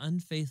 when they're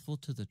unfaithful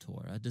to the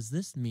Torah, does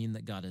this mean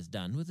that God is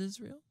done with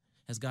Israel?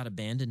 Has God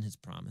abandoned his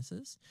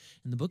promises?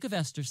 And the book of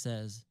Esther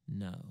says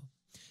no.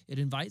 It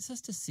invites us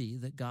to see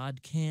that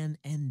God can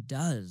and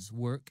does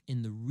work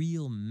in the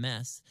real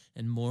mess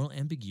and moral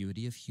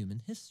ambiguity of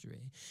human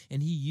history,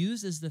 and he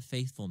uses the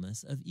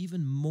faithfulness of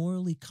even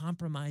morally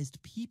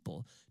compromised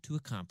people to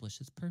accomplish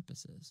his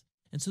purposes.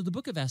 And so the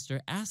book of Esther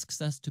asks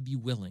us to be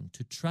willing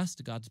to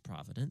trust God's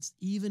providence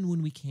even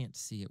when we can't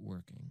see it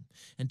working,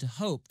 and to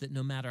hope that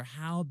no matter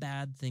how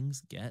bad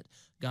things get,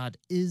 God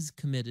is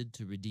committed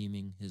to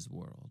redeeming his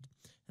world.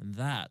 And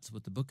that's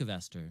what the book of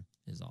Esther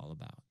is all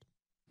about.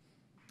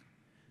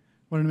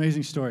 What an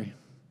amazing story,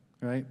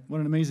 right?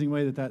 What an amazing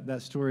way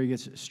that story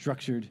gets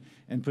structured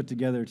and put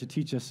together to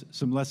teach us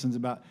some lessons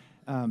about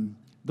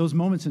those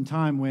moments in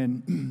time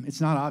when it's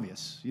not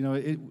obvious. You know,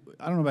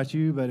 I don't know about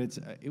you, but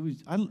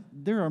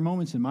there are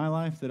moments in my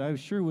life that I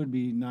sure would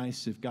be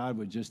nice if God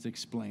would just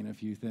explain a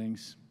few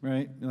things,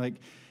 right?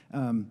 Like,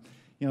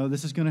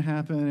 this is going to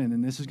happen, and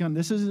then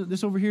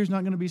this over here is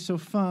not going to be so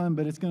fun,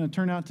 but it's going to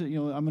turn out to,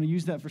 I'm going to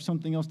use that for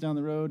something else down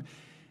the road.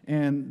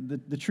 And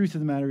the truth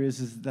of the matter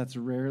is that's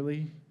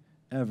rarely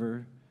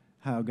ever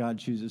how God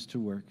chooses to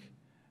work,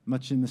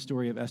 much in the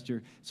story of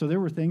Esther. So there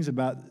were things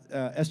about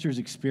Esther's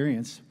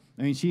experience.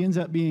 I mean, she ends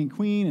up being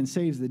queen and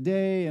saves the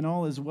day and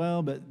all is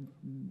well, but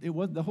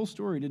the whole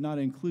story did not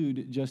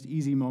include just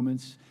easy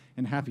moments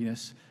and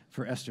happiness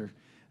for Esther.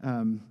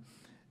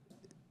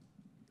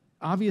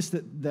 Obvious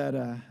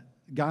that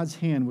God's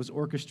hand was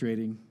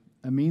orchestrating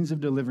a means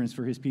of deliverance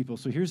for his people.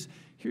 So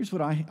here's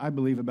what I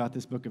believe about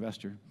this book of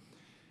Esther.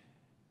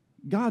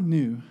 God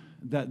knew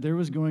that there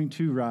was going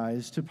to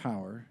rise to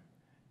power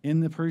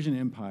in the Persian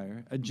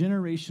Empire a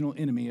generational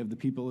enemy of the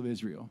people of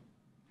Israel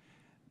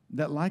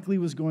that likely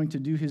was going to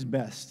do his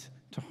best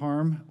to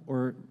harm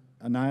or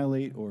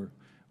annihilate or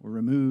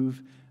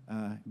remove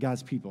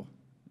God's people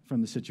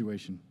from the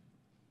situation.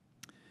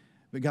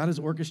 But God is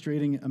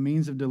orchestrating a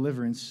means of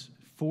deliverance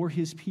for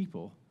his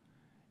people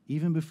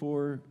even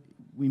before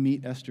we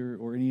meet Esther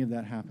or any of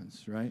that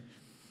happens, right?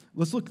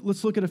 Let's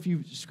look at a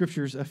few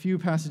scriptures, a few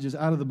passages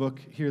out of the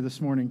book here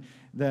this morning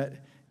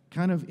that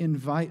kind of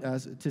invite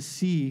us to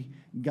see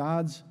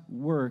God's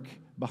work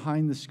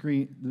behind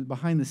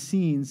the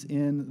scenes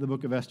in the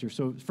book of Esther.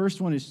 So first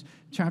one is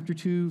chapter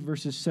 2,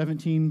 verses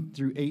 17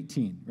 through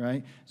 18,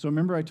 right? So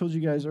remember I told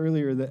you guys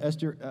earlier that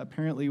Esther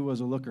apparently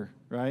was a looker,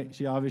 right?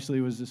 She obviously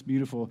was this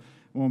beautiful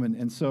woman.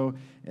 And so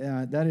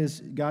that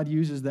is, God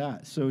uses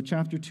that. So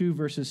chapter 2,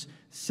 verses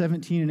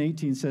 17 and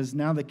 18 says,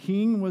 "Now the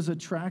king was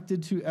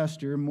attracted to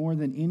Esther more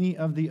than any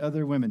of the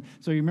other women."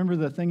 So you remember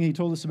the thing he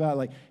told us about,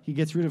 like he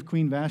gets rid of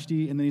Queen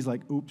Vashti, and then he's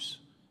like, oops,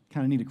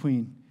 kind of need a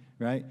queen,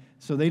 right?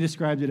 So they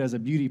described it as a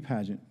beauty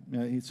pageant.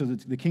 So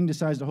the king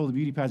decides to hold a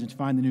beauty pageant to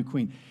find the new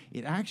queen.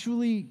 It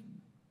actually,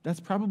 that's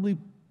probably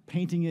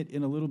painting it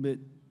in a little bit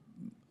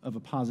of a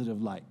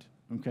positive light.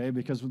 Okay,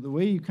 because the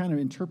way you kind of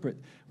interpret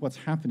what's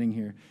happening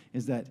here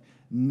is that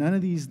none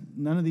of these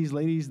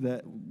ladies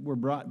that were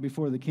brought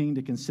before the king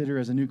to consider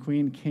as a new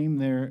queen came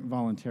there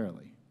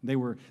voluntarily.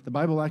 The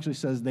Bible actually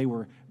says they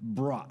were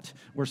brought,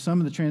 where some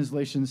of the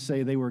translations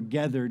say they were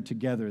gathered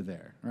together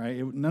there,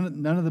 right?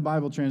 None of the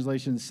Bible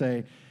translations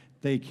say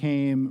they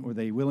came or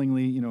they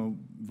willingly,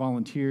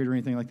 volunteered or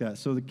anything like that.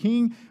 So the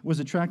king was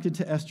attracted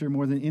to Esther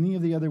more than any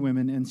of the other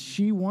women, and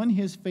she won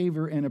his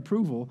favor and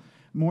approval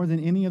more than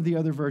any of the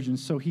other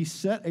virgins. So he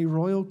set a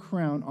royal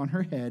crown on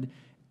her head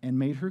and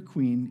made her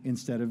queen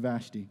instead of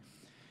Vashti.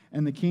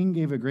 And the king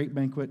gave a great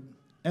banquet,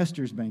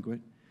 Esther's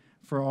banquet,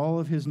 for all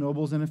of his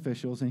nobles and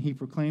officials, and he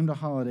proclaimed a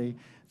holiday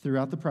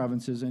throughout the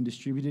provinces and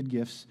distributed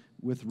gifts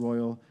with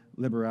royal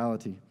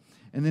liberality.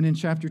 And then in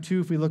chapter 2,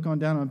 if we look on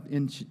down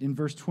in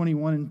verse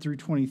 21 and through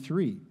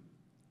 23,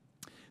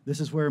 this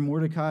is where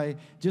Mordecai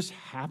just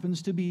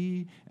happens to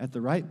be at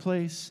the right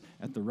place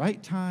at the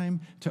right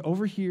time to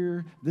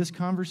overhear this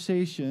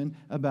conversation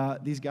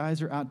about these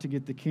guys are out to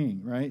get the king,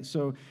 right?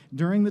 So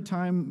during the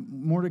time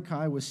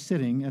Mordecai was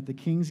sitting at the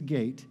king's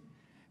gate,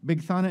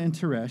 Bigthana and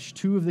Teresh,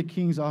 two of the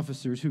king's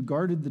officers who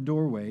guarded the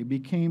doorway,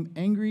 became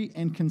angry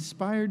and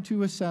conspired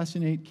to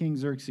assassinate King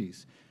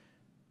Xerxes.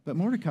 But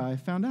Mordecai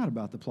found out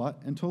about the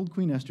plot and told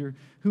Queen Esther,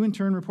 who in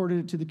turn reported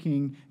it to the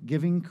king,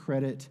 giving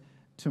credit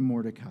to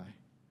Mordecai.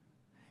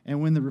 And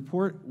when the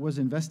report was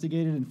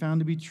investigated and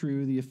found to be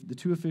true, the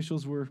two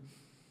officials were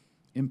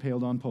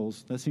impaled on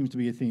poles. That seems to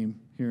be a theme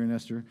here in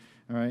Esther.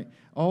 All right.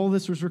 All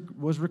this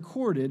was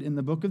recorded in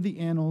the book of the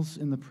annals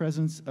in the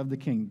presence of the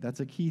king.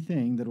 That's a key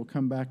thing that will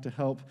come back to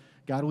help.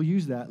 God will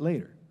use that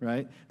later,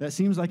 right? That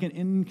seems like an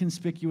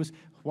inconspicuous.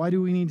 Why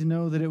do we need to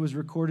know that it was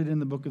recorded in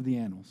the book of the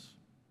annals?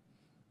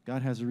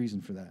 God has a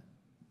reason for that.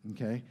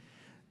 Okay.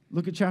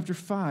 Look at chapter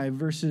 5,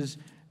 verses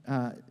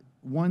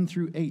 1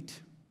 through 8.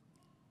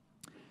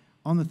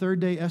 On the third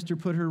day, Esther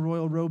put her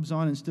royal robes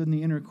on and stood in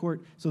the inner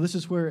court. So this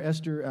is where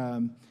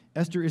Esther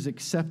is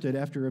accepted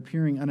after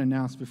appearing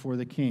unannounced before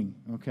the king,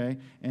 okay?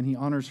 And he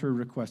honors her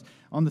request.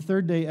 On the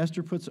third day,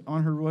 Esther puts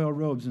on her royal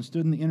robes and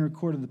stood in the inner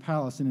court of the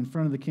palace and in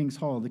front of the king's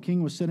hall. The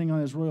king was sitting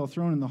on his royal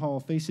throne in the hall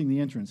facing the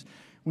entrance.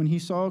 When he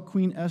saw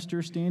Queen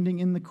Esther standing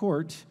in the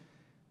court,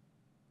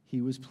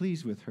 he was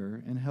pleased with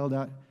her and held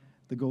out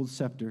the gold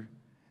scepter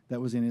that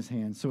was in his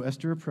hand. So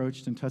Esther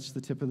approached and touched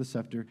the tip of the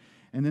scepter.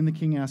 And then the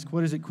king asked,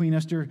 "What is it, Queen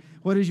Esther?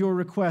 What is your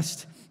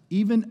request?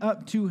 Even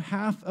up to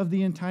half of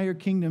the entire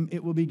kingdom,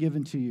 it will be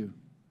given to you."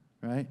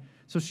 Right?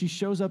 So she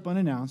shows up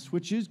unannounced,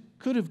 which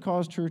could have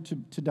caused her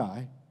to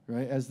die,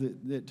 right? As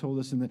it told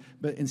us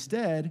but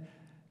instead,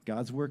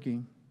 God's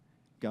working.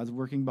 God's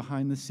working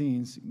behind the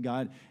scenes.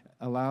 God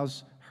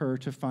allows her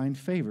to find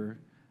favor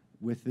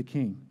with the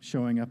king,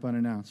 showing up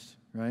unannounced,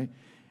 right?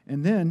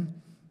 And then,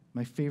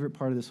 my favorite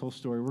part of this whole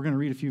story, we're going to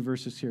read a few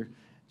verses here.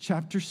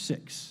 Chapter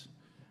 6,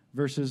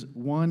 verses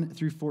 1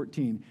 through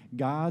 14.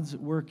 God's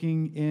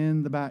working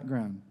in the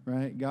background,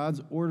 right?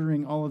 God's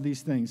ordering all of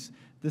these things.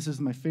 This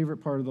is my favorite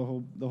part of the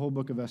whole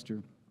book of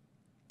Esther.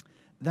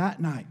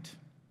 That night,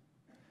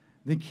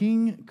 the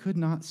king could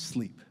not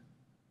sleep.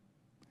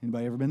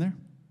 Anybody ever been there?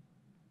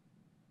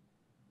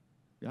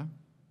 Yeah?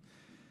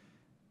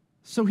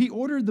 So he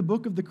ordered the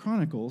book of the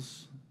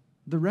Chronicles,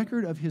 the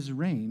record of his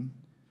reign,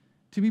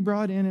 to be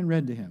brought in and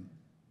read to him.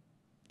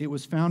 It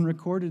was found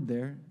recorded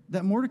there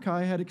that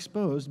Mordecai had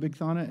exposed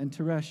Bigthana and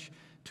Teresh,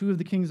 two of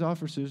the king's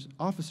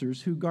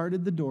officers who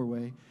guarded the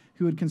doorway,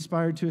 who had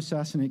conspired to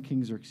assassinate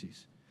King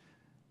Xerxes.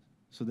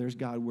 So there's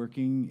God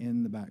working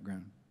in the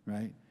background,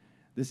 right?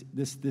 This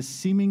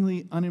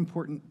seemingly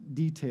unimportant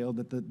detail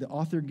that the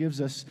author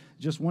gives us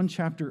just one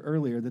chapter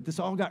earlier, that this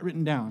all got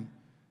written down.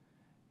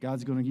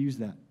 God's going to use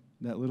that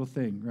little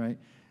thing, right?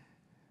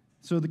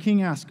 So the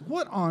king asked,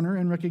 "What honor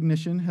and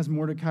recognition has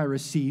Mordecai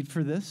received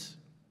for this?"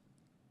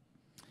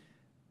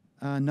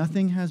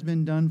 "Nothing has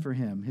been done for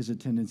him," his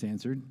attendants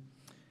answered.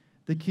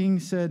 The king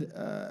said,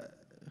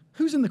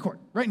 "Who's in the court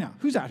right now?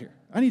 Who's out here?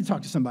 I need to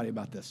talk to somebody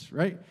about this,"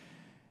 right?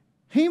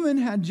 Haman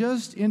had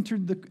just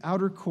entered the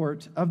outer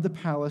court of the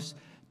palace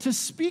to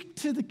speak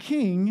to the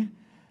king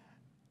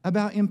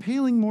about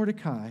impaling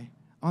Mordecai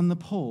on the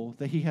pole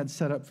that he had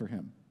set up for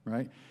him,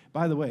 right?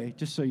 By the way,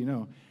 just so you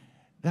know,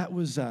 that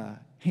was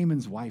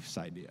Haman's wife's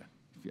idea.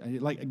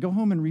 Like, go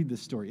home and read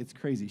this story. It's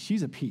crazy.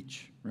 She's a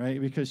peach, right?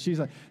 Because she's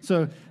like,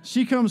 so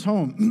she comes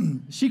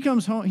home. He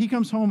comes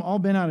home all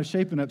bent out of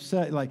shape and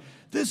upset. Like,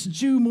 this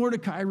Jew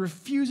Mordecai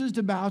refuses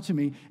to bow to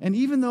me. And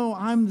even though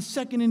I'm the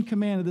second in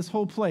command of this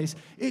whole place,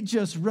 it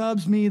just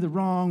rubs me the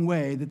wrong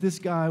way that this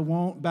guy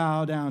won't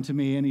bow down to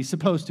me. And he's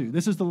supposed to.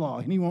 This is the law.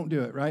 And he won't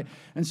do it, right?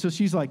 And so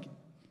she's like,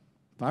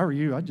 if I were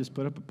you, I'd just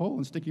put up a pole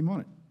and stick him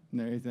on it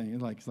and everything.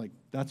 And it's like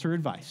that's her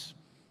advice.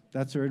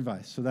 That's her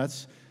advice. So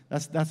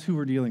that's who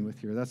we're dealing with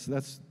here.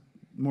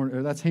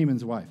 That's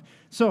Haman's wife.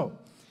 So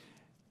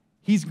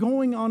he's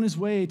going on his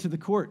way to the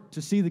court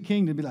to see the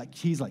king to be like,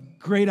 he's like,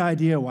 great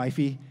idea,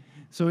 wifey.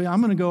 So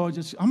I'm gonna go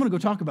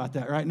talk about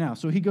that right now.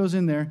 So he goes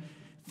in there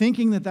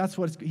thinking that that's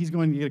what he's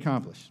going to get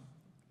accomplished.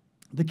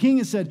 The king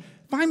has said,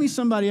 find me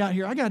somebody out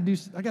here.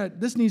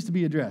 This needs to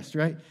be addressed,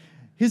 right?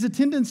 His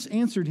attendants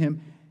answered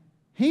him,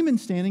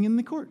 Haman's standing in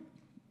the court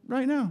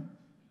right now.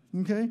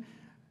 Okay?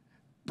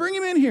 Bring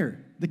him in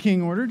here, the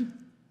king ordered.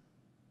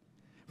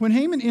 When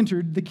Haman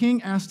entered, the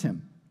king asked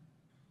him,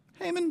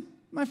 Haman,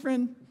 my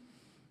friend,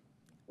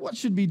 what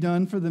should be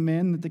done for the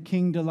man that the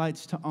king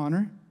delights to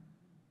honor?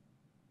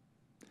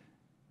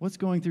 What's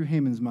going through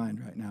Haman's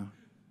mind right now?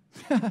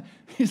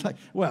 He's like,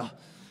 well,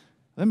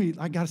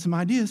 I got some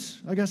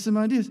ideas.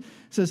 It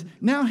says,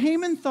 now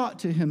Haman thought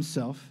to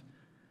himself,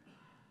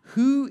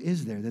 who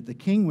is there that the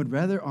king would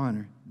rather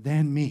honor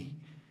than me?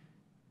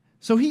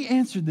 So he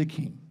answered the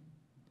king,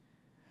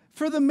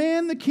 for the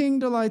man the king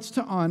delights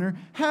to honor,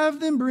 have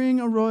them bring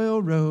a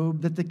royal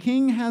robe that the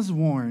king has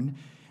worn,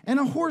 and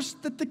a horse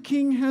that the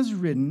king has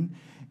ridden,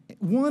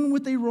 one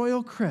with a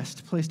royal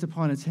crest placed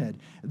upon its head.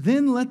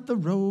 Then let the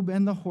robe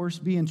and the horse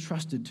be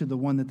entrusted to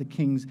one of the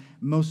king's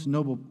most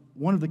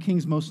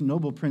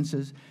noble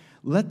princes.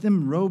 Let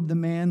them robe the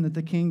man that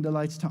the king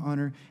delights to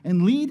honor,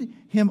 and lead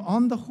him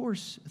on the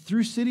horse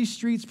through city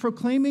streets,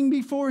 proclaiming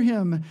before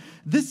him,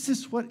 this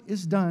is what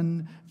is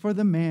done for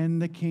the man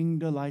the king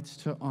delights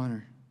to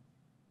honor.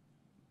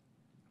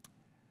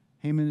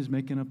 Haman is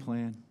making a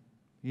plan.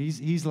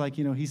 He's like,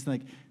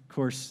 of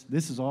course,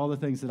 this is all the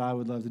things that I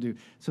would love to do.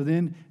 So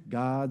then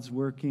God's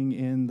working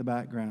in the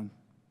background,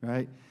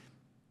 right?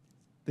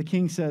 The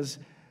king says,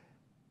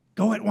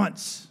 go at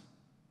once.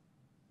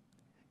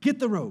 Get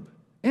the robe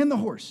and the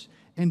horse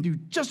and do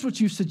just what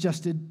you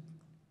suggested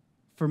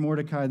for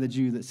Mordecai the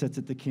Jew that sits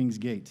at the king's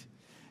gate.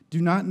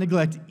 Do not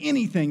neglect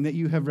anything that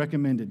you have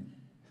recommended.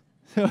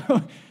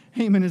 So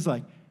Haman is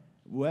like,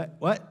 what?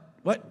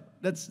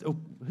 That's,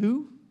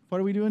 who? What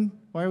are we doing?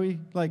 Why are we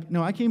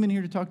no, I came in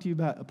here to talk to you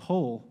about a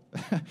pole,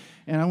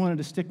 and I wanted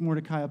to stick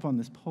Mordecai up on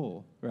this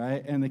pole,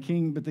 right? And the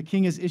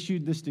king has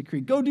issued this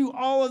decree. Go do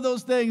all of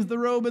those things, the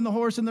robe and the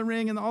horse and the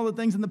ring and all the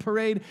things in the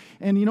parade.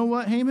 And you know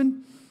what,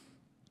 Haman?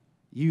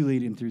 You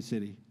lead him through the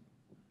city.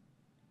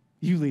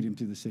 You lead him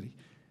through the city,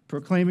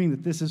 proclaiming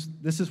that this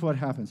is what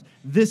happens.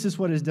 This is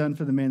what is done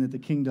for the man that the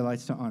king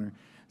delights to honor.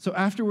 So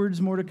afterwards,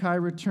 Mordecai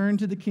returned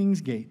to the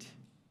king's gate,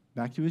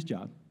 back to his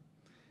job.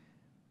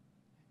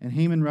 And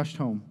Haman rushed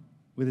home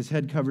with his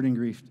head covered in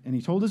grief. And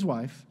he told his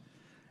wife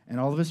and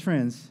all of his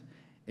friends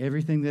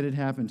everything that had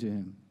happened to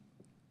him.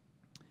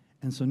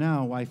 And so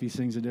now wifey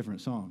sings a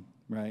different song,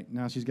 right?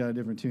 Now she's got a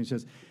different tune. She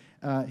says,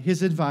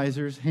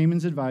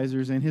 Haman's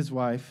advisors and his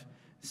wife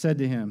said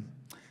to him,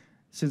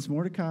 since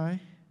Mordecai,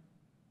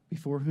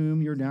 before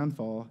whom your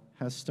downfall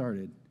has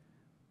started,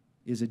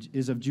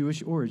 is of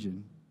Jewish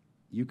origin,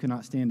 you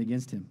cannot stand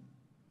against him.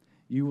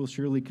 You will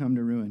surely come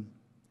to ruin.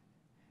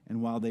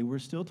 And while they were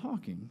still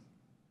talking,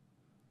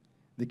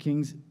 the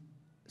king's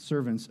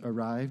servants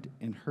arrived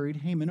and hurried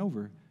Haman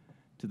over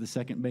to the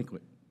second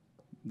banquet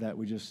that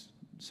we just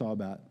saw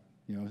about.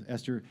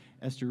 Esther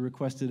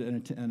requested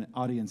an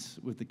audience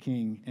with the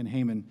king and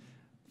Haman.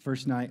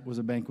 First night was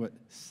a banquet.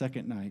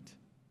 Second night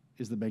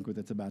is the banquet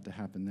that's about to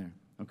happen there.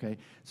 Okay?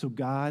 So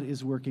God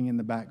is working in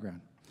the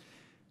background.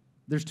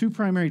 There's two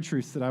primary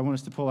truths that I want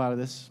us to pull out of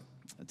this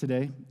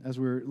today as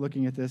we're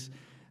looking at this.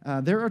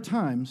 There are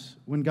times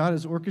when God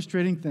is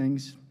orchestrating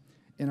things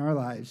in our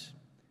lives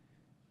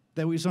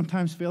that we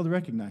sometimes fail to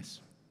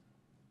recognize.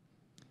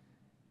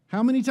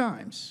 How many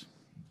times?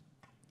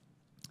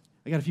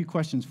 I got a few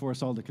questions for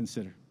us all to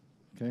consider,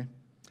 okay?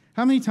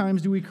 How many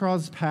times do we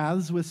cross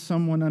paths with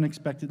someone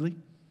unexpectedly,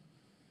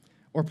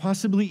 or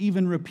possibly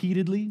even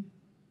repeatedly,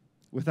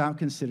 without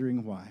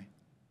considering why?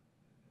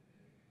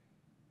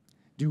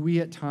 Do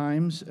we at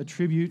times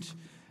attribute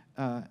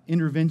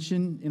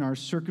intervention in our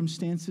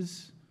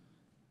circumstances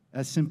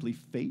as simply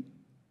fate,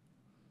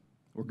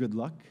 or good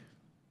luck,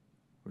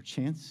 or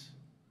chance?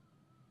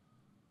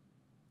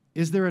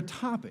 Is there a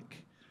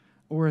topic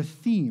or a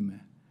theme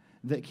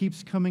that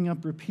keeps coming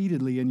up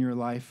repeatedly in your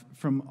life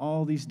from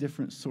all these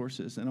different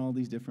sources and all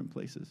these different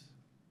places?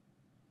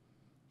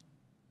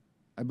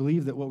 I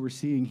believe that what we're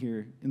seeing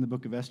here in the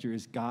book of Esther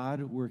is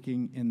God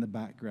working in the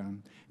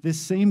background. This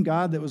same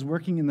God that was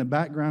working in the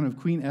background of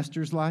Queen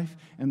Esther's life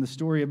and the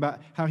story about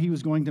how he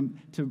was going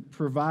to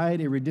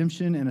provide a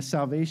redemption and a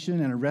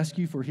salvation and a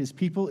rescue for his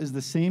people is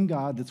the same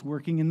God that's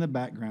working in the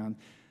background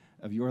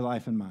of your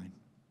life and mine.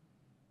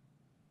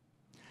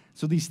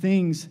 So these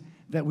things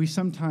that we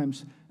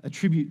sometimes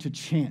attribute to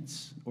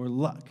chance or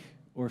luck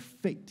or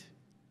fate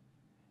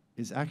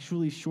is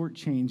actually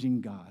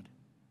shortchanging God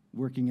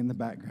working in the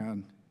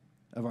background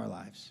of our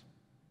lives.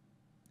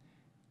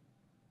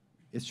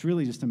 It's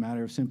really just a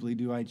matter of simply,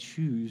 do I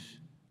choose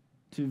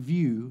to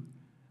view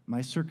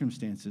my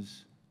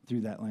circumstances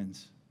through that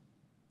lens,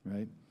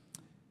 right?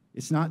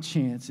 It's not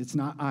chance, it's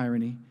not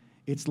irony.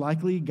 It's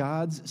likely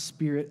God's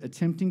Spirit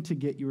attempting to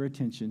get your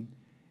attention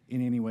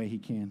in any way he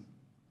can.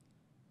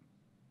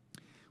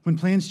 When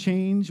plans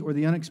change or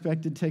the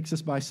unexpected takes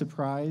us by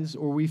surprise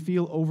or we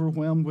feel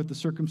overwhelmed with the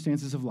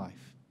circumstances of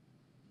life,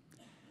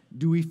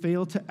 do we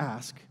fail to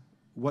ask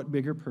what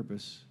bigger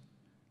purpose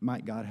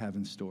might God have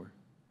in store?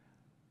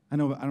 I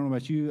don't know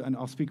about you, and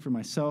I'll speak for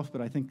myself,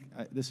 but I think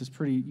this is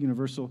pretty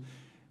universal.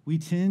 We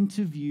tend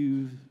to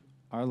view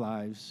our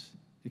lives,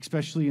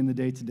 especially in the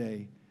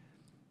day-to-day,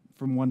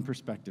 from one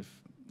perspective,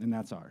 and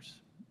that's ours,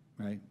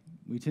 right?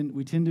 We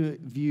tend to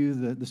view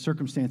the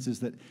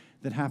circumstances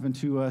that happen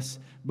to us,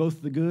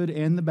 both the good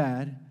and the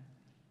bad,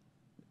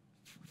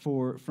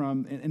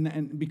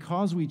 and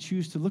because we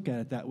choose to look at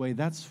it that way,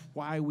 that's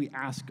why we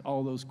ask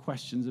all those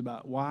questions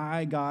about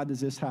why, God, does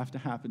this have to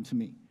happen to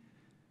me?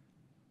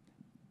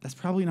 That's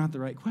probably not the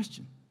right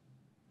question.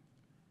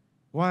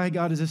 Why,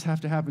 God, does this have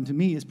to happen to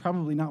me is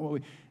probably not what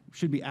we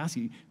should be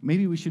asking.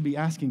 Maybe we should be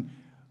asking,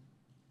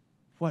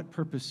 what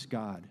purpose,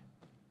 God,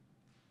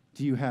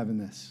 do you have in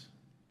this?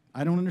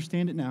 I don't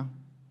understand it now.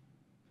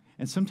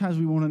 And sometimes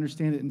we won't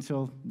understand it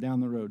until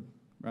down the road,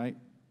 right?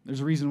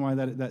 There's a reason why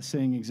that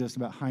saying exists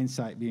about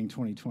hindsight being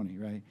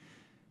 20/20, right?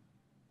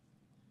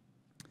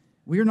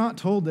 We are not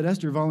told that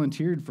Esther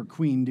volunteered for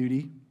queen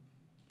duty,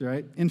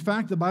 right? In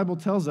fact, the Bible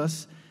tells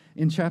us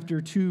in chapter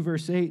 2,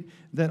 verse 8,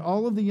 that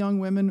all of the young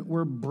women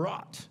were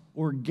brought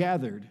or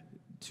gathered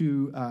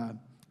to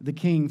the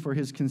king for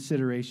his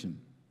consideration.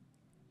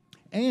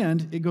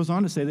 And it goes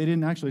on to say, they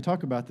didn't actually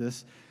talk about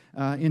this,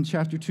 in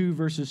chapter 2,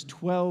 verses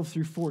 12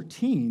 through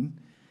 14,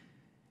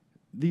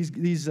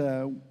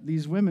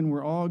 these women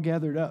were all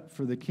gathered up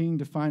for the king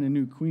to find a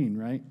new queen,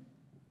 right?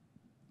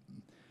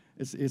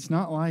 It's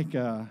not like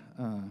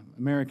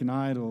American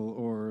Idol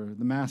or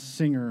The Masked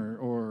Singer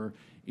or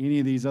any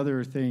of these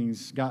other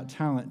things, Got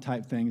Talent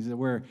type things,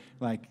 where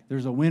like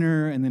there's a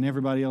winner and then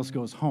everybody else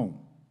goes home.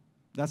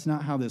 That's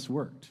not how this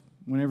worked.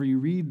 Whenever you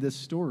read this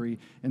story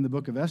in the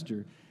book of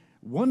Esther,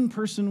 one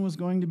person was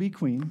going to be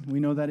queen. We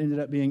know that ended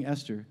up being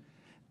Esther.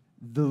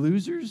 The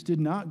losers did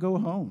not go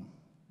home.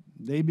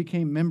 They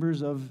became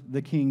members of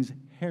the king's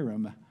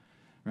harem,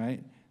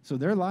 right? So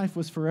their life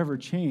was forever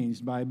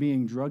changed by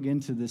being drug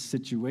into this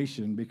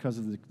situation because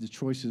of the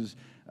choices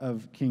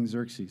of King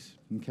Xerxes,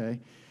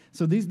 okay?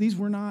 So these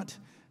were not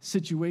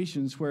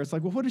situations where it's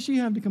like, well, what does she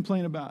have to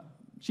complain about?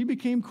 She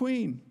became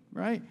queen,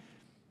 right?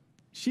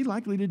 She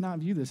likely did not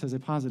view this as a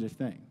positive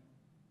thing.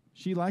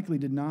 She likely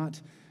did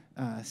not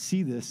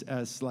see this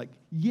as like,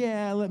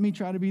 yeah, let me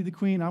try to be the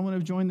queen. I want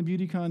to join the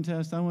beauty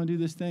contest. I want to do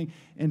this thing.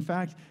 In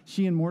fact,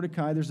 she and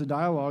Mordecai, there's a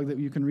dialogue that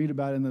you can read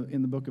about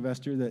in the book of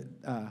Esther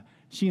that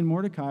she and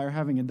Mordecai are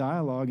having a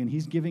dialogue, and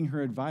he's giving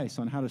her advice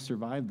on how to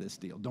survive this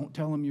deal. Don't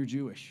tell him you're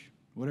Jewish.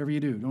 Whatever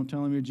you do, don't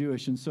tell him you're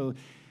Jewish. And so,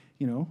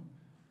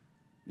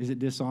 is it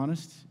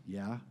dishonest?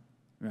 Yeah,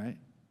 right?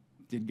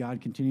 Did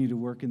God continue to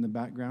work in the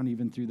background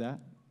even through that?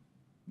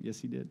 Yes,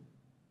 he did.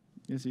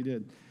 Yes, he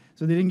did.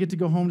 So they didn't get to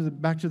go home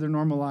back to their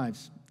normal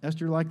lives.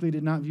 Esther likely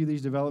did not view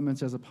these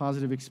developments as a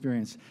positive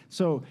experience.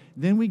 So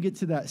then we get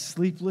to that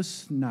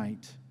sleepless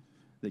night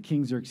that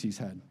King Xerxes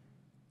had.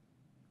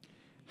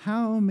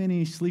 How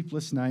many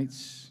sleepless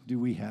nights do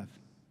we have?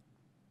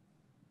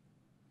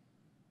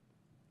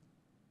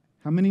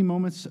 How many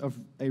moments of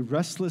a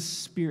restless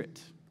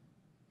spirit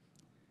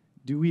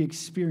do we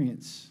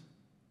experience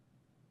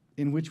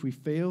in which we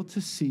fail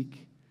to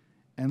seek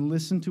and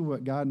listen to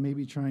what God may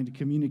be trying to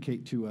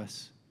communicate to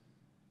us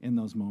in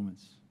those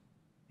moments?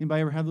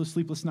 Anybody ever have those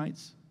sleepless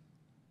nights?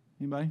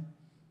 Anybody?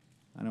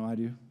 I know I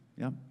do.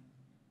 Yep,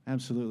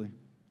 absolutely.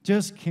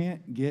 Just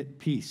can't get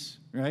peace,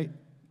 right?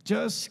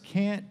 Just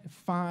can't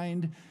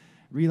find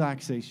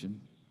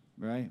relaxation,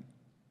 right?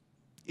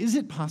 Is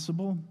it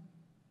possible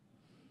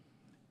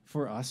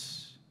for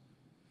us,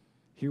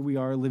 here we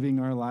are living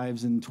our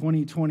lives in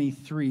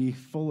 2023,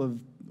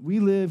 we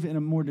live in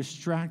a more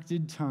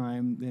distracted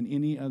time than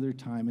any other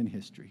time in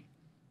history,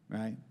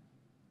 right?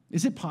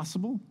 Is it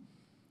possible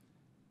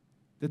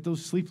that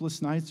those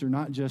sleepless nights are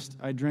not just,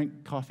 I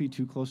drank coffee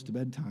too close to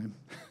bedtime,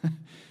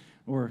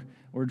 or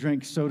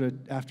drank soda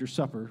after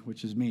supper,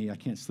 which is me. I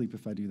can't sleep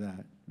if I do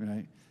that,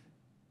 right?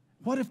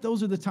 What if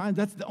those are the times,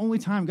 that's the only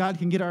time God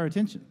can get our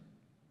attention?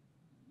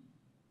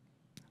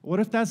 What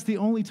if that's the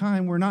only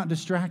time we're not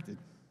distracted?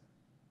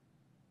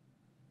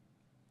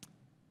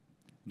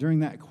 During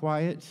that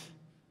quiet,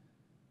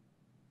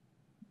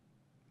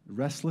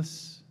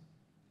 restless,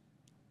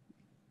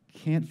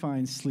 can't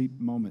find sleep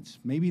moments.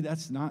 Maybe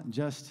that's not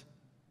just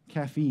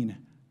caffeine,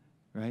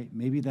 right?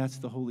 Maybe that's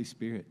the Holy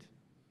Spirit.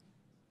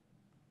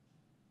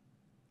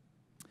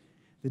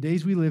 The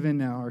days we live in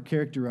now are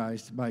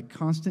characterized by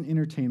constant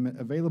entertainment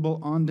available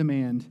on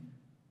demand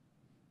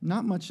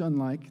not much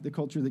unlike the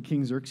culture that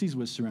King Xerxes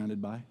was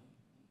surrounded by,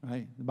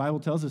 right? The Bible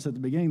tells us at the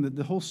beginning that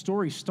the whole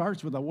story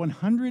starts with a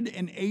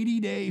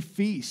 180-day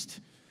feast,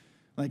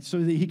 like so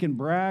that he can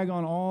brag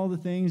on all the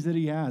things that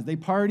he has. They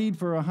partied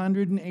for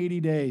 180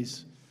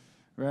 days,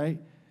 right?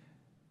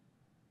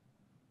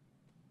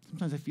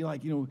 Sometimes I feel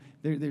like,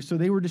 so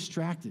they were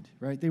distracted,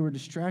 right? They were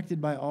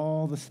distracted by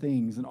all the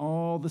things and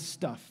all the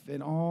stuff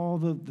and all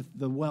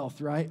the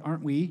wealth, right?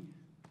 Aren't we?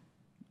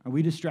 Are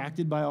we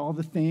distracted by all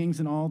the things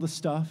and all the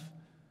stuff?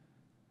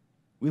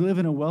 We live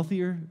in a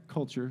wealthier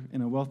culture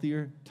in a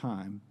wealthier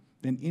time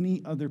than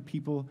any other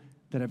people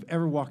that have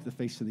ever walked the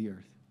face of the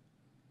earth.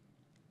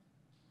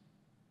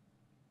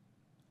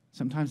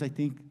 Sometimes I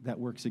think that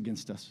works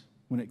against us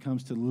when it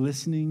comes to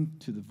listening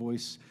to the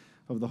voice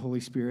of the Holy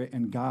Spirit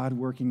and God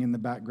working in the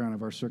background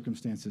of our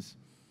circumstances.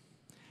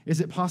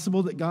 Is it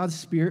possible that God's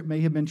Spirit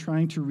may have been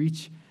trying to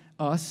reach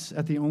us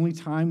at the only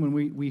time when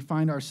we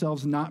find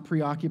ourselves not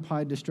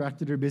preoccupied,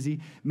 distracted, or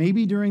busy?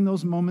 Maybe during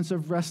those moments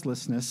of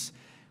restlessness,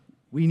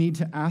 we need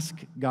to ask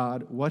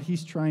God what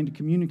he's trying to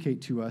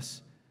communicate to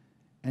us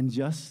and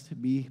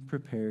just be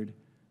prepared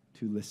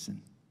to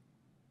listen.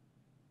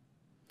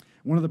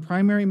 One of the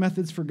primary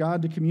methods for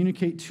God to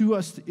communicate to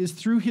us is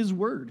through his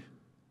word,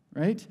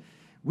 right?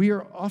 We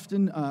are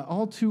often,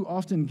 all too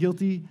often,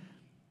 guilty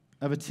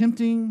of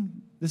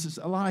attempting. This is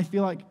a lot, I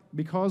feel like,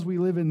 because we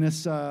live in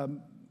this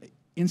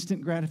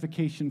instant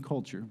gratification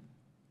culture.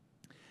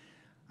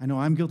 I know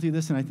I'm guilty of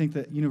this, and I think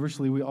that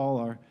universally we all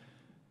are.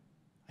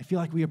 I feel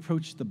like we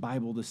approach the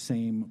Bible the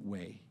same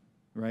way,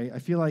 right? I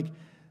feel like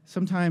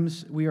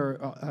sometimes we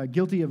are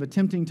guilty of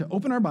attempting to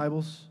open our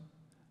Bibles,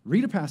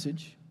 read a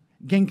passage,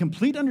 gain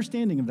complete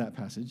understanding of that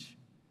passage,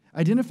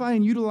 identify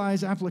and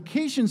utilize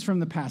applications from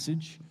the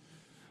passage,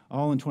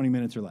 all in 20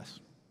 minutes or less.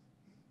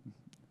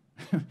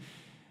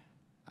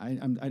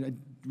 I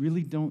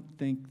really don't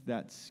think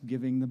that's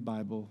giving the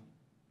Bible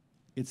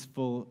its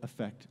full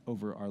effect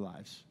over our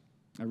lives.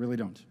 I really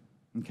don't,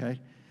 okay?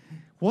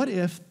 What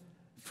if,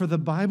 for the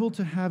Bible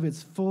to have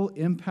its full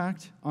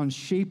impact on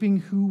shaping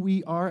who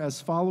we are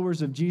as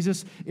followers of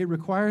Jesus, it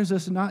requires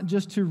us not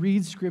just to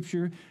read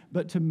Scripture,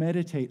 but to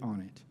meditate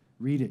on it,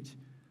 read it,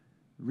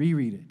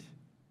 reread it,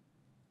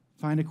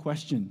 find a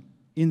question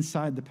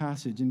inside the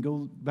passage and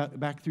go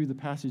back through the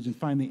passage and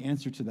find the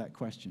answer to that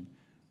question,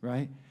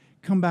 right?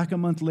 Come back a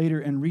month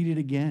later and read it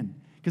again,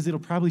 because it'll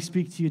probably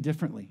speak to you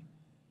differently,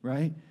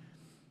 right?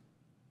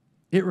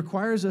 It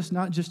requires us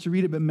not just to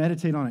read it, but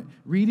meditate on it,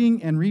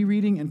 reading and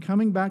rereading and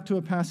coming back to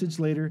a passage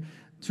later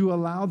to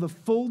allow the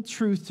full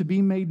truth to be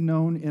made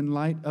known in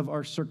light of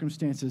our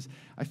circumstances.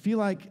 I feel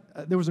like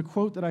there was a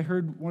quote that I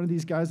heard one of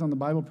these guys on the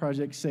Bible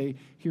Project say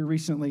here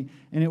recently,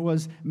 and it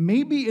was,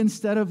 maybe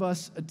instead of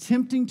us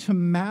attempting to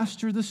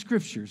master the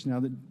Scriptures, now,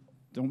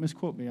 don't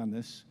misquote me on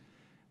this,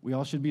 we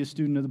all should be a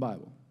student of the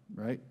Bible,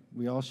 right?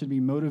 We all should be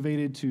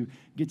motivated to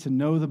get to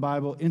know the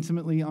Bible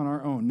intimately on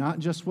our own, not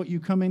just what you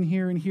come in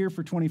here and hear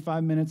for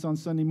 25 minutes on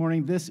Sunday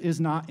morning. This is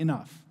not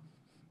enough,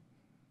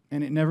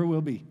 and it never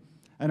will be.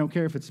 I don't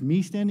care if it's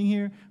me standing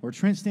here or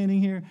Trent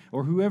standing here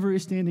or whoever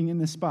is standing in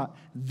this spot.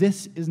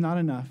 This is not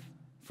enough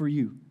for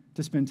you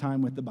to spend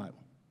time with the Bible,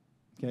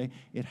 okay?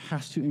 It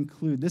has to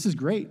include, this is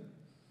great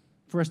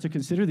for us to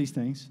consider these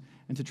things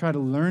and to try to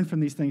learn from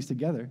these things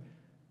together,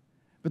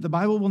 but the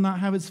Bible will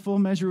not have its full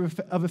measure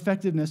of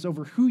effectiveness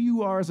over who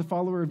you are as a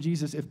follower of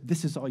Jesus if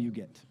this is all you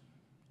get,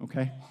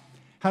 okay?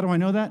 How do I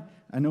know that?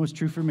 I know it's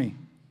true for me,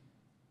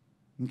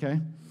 okay?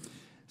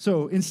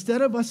 So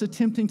instead of us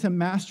attempting to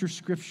master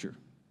Scripture,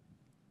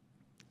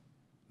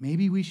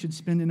 maybe we should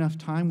spend enough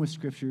time with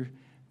Scripture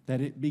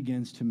that it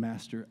begins to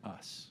master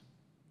us.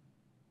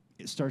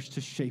 It starts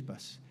to shape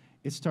us.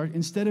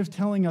 Instead of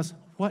telling us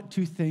what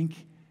to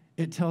think,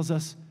 it tells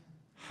us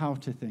how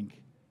to think,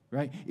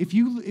 right? If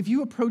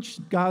you approach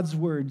God's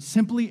Word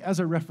simply as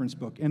a reference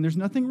book, and there's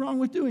nothing wrong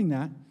with doing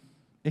that,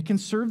 it can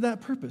serve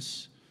that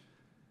purpose.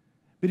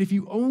 But if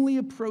you only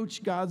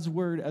approach God's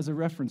Word as a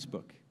reference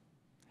book,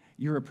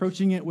 you're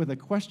approaching it with a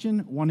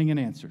question, wanting an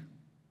answer.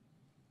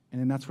 And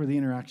then that's where the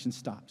interaction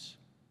stops.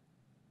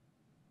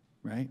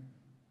 Right?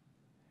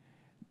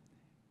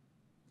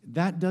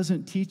 That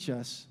doesn't teach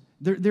us.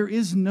 There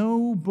is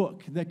no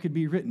book that could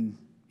be written,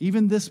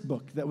 even this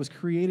book that was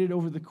created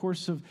over the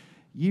course of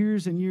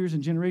years and years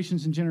and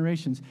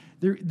generations.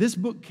 This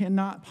book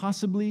cannot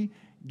possibly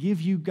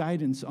give you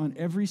guidance on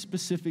every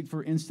specific,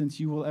 for instance,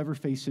 you will ever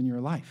face in your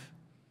life.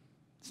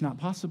 It's not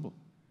possible.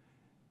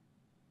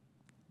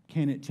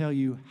 Can it tell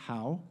you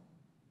how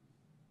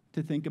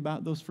to think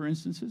about those for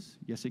instances?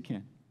 Yes, it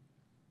can.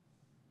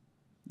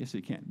 Yes,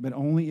 it can, but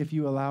only if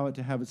you allow it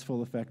to have its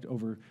full effect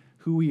over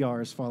who we are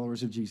as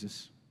followers of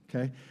Jesus,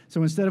 okay?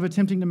 So instead of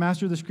attempting to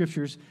master the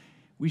Scriptures,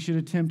 we should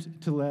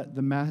attempt to let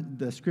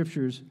the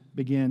Scriptures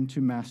begin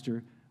to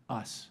master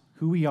us,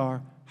 who we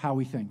are, how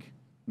we think,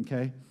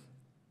 okay?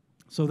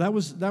 So that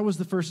was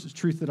the first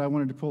truth that I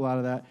wanted to pull out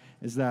of that,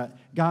 is that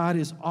God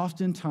is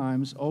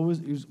oftentimes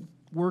always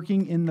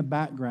working in the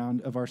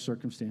background of our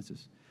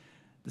circumstances.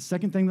 The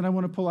second thing that I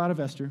want to pull out of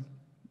Esther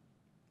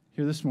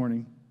here this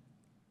morning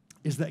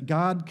is that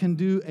God can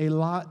do a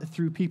lot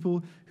through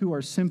people who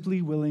are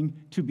simply willing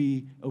to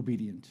be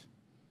obedient,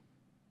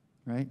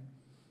 right?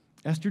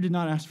 Esther did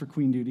not ask for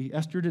queen duty.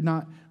 Esther did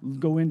not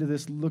go into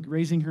this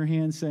raising her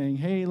hand saying,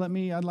 hey,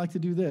 I'd like to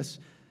do this.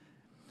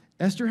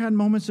 Esther had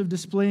moments of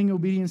displaying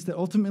obedience that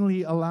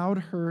ultimately allowed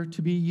her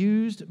to be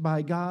used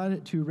by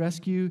God to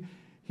rescue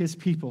his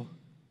people.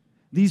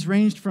 These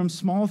ranged from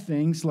small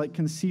things like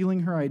concealing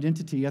her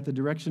identity at the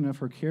direction of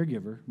her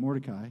caregiver,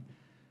 Mordecai,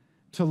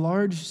 to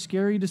large,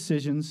 scary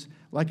decisions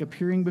like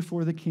appearing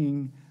before the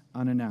king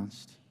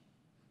unannounced.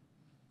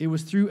 It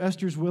was through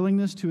Esther's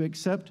willingness to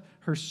accept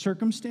her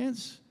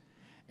circumstance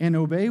and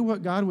obey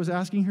what God was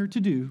asking her to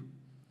do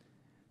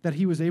that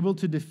he was able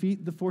to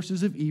defeat the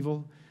forces of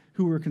evil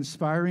who were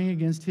conspiring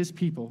against his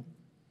people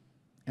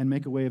and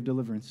make a way of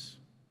deliverance,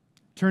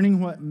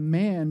 turning what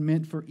man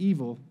meant for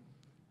evil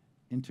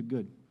into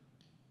good.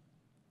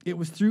 It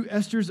was through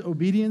Esther's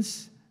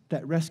obedience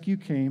that rescue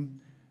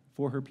came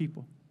for her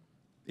people.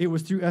 It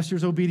was through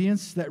Esther's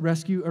obedience that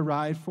rescue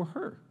arrived for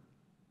her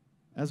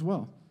as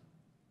well.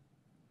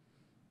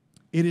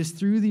 It is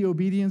through the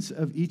obedience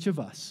of each of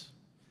us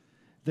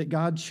that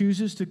God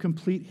chooses to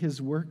complete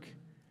his work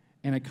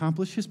and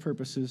accomplish his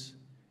purposes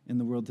in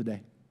the world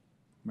today,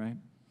 right?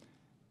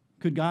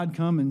 Could God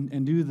come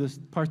and do this,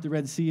 part the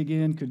Red Sea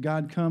again? Could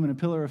God come in a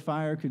pillar of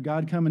fire? Could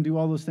God come and do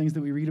all those things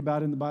that we read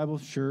about in the Bible?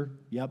 Sure,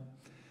 yep.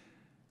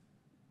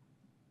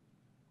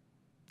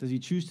 Does he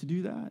choose to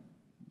do that?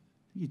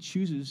 He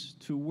chooses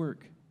to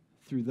work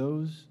through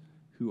those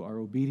who are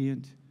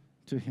obedient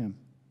to him,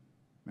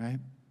 right?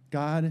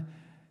 God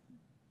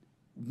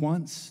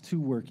wants to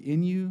work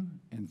in you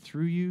and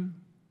through you,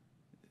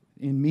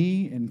 in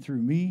me and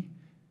through me,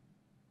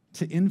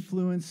 to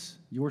influence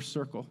your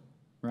circle,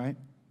 right?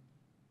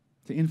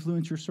 To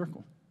influence your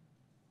circle.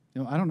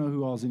 You know, I don't know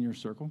who all's in your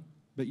circle,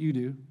 but you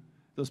do.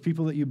 Those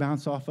people that you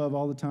bounce off of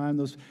all the time,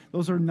 those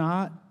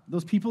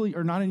people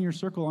are not in your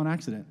circle on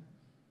accident.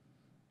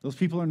 Those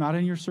people are not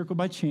in your circle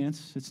by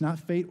chance. It's not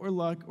fate or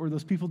luck or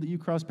those people that you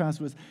cross paths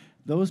with.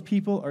 Those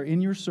people are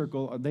in your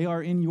circle. They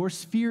are in your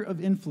sphere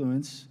of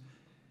influence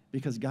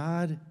because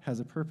God has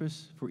a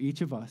purpose for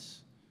each of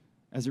us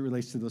as it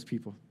relates to those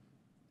people.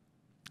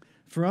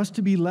 For us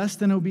to be less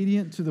than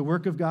obedient to the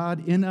work of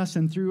God in us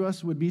and through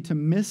us would be to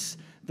miss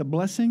the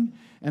blessing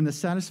and the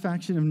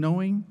satisfaction of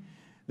knowing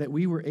that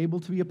we were able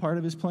to be a part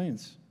of his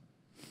plans.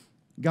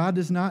 God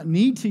does not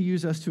need to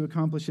use us to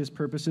accomplish his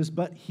purposes,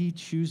 but he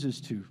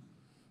chooses to.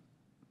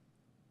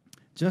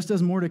 Just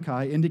as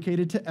Mordecai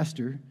indicated to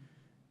Esther,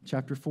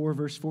 chapter 4,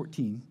 verse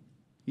 14,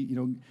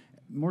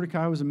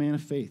 Mordecai was a man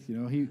of faith.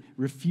 He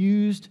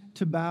refused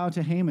to bow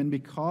to Haman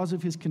because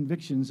of his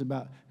convictions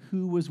about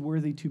who was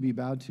worthy to be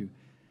bowed to.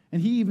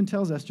 And he even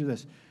tells Esther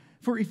this,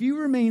 for if you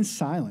remain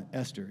silent,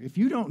 Esther, if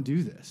you don't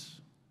do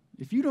this,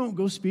 if you don't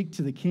go speak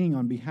to the king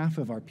on behalf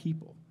of our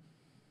people,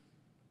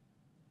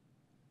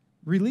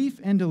 relief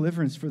and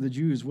deliverance for the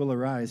Jews will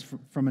arise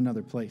from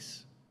another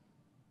place.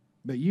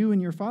 But you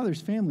and your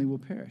father's family will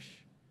perish.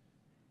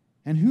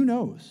 And who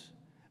knows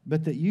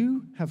but that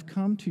you have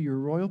come to your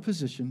royal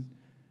position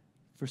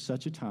for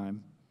such a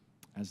time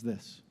as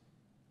this?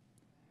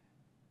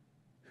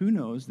 Who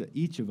knows that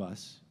each of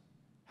us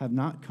have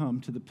not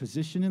come to the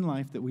position in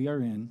life that we are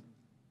in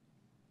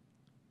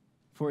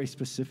for a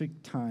specific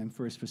time,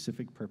 for a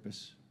specific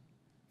purpose,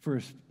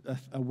 for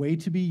a way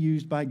to be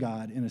used by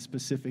God in a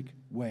specific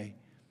way?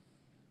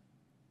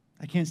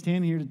 I can't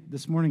stand here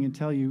this morning and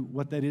tell you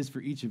what that is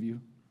for each of you.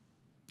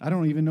 I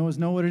don't even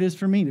know what it is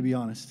for me, to be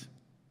honest.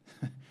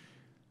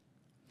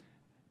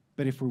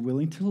 But if we're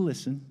willing to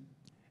listen,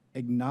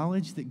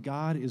 acknowledge that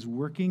God is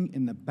working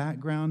in the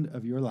background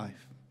of your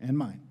life and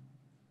mine.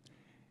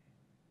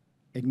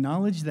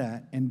 Acknowledge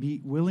that and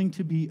be willing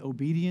to be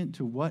obedient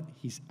to what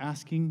he's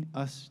asking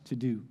us to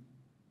do.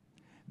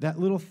 That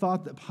little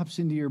thought that pops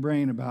into your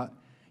brain about,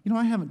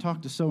 I haven't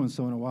talked to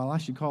so-and-so in a while, I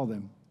should call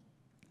them.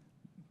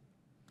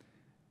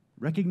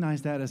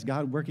 Recognize that as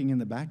God working in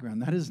the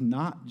background. That is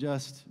not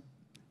just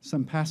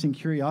some passing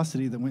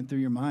curiosity that went through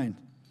your mind.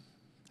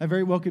 That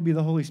very well could be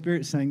the Holy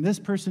Spirit saying, this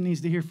person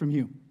needs to hear from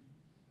you,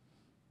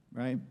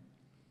 right?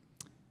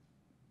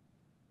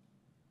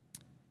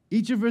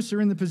 Each of us are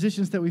in the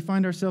positions that we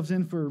find ourselves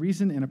in for a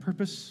reason and a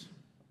purpose.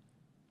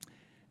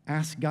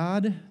 Ask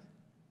God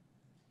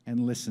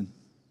and listen.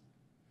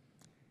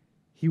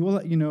 He will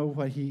let you know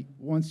what he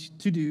wants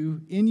to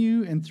do in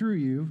you and through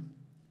you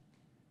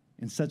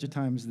in such a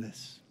time as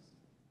this.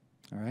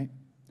 All right?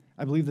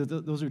 I believe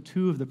that those are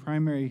two of the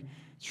primary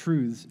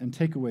truths and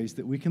takeaways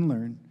that we can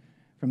learn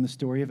from the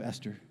story of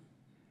Esther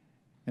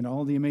and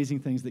all the amazing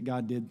things that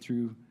God did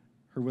through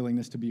her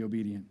willingness to be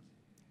obedient.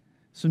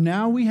 So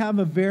now we have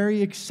a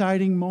very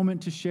exciting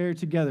moment to share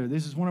together.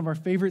 This is one of our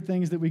favorite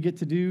things that we get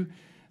to do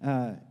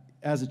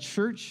as a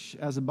church,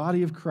 as a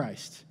body of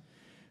Christ.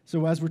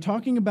 So as we're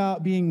talking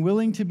about being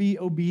willing to be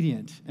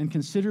obedient and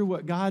consider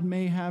what God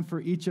may have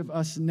for each of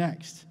us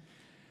next,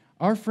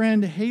 our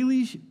friend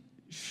Haley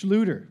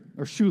Schuler.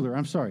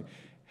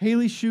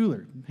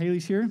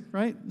 Haley's here,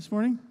 right, this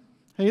morning?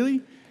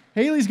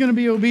 Haley's going to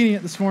be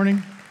obedient this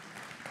morning.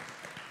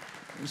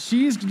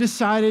 She's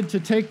decided to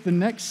take the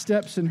next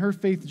steps in her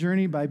faith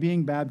journey by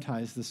being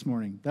baptized this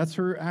morning. That's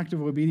her act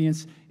of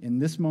obedience in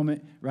this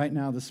moment, right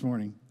now, this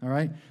morning. All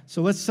right?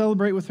 So let's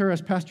celebrate with her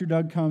as Pastor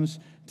Doug comes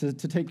to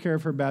take care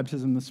of her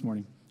baptism this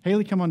morning.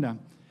 Haley, come on down.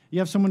 You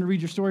have someone to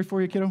read your story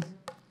for you, kiddo?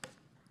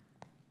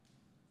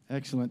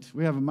 Excellent.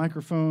 We have a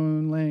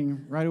microphone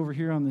laying right over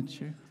here on the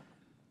chair.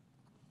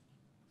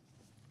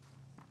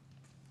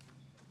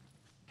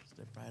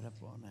 Step right up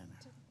on that.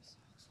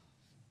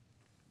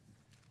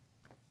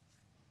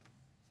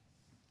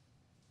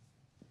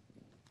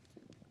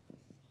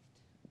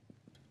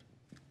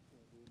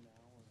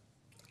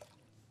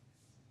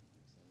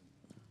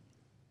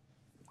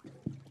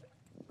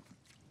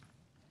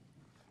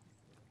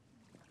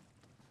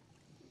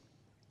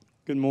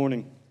 Good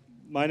morning.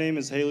 My name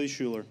is Haley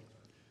Schuler.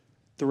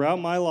 Throughout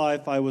my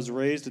life, I was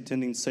raised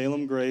attending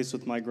Salem Grace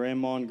with my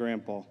grandma and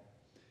grandpa.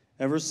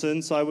 Ever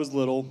since I was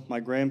little, my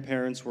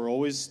grandparents were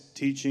always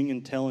teaching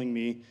and telling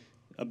me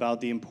about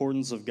the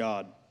importance of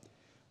God,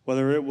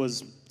 whether it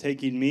was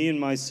taking me and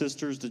my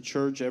sisters to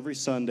church every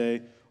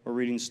Sunday or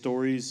reading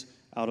stories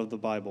out of the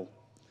Bible.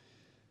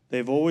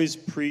 They've always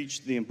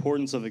preached the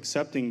importance of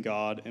accepting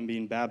God and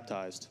being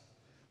baptized.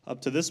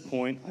 Up to this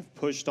point, I've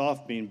pushed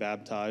off being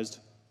baptized,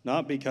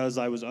 not because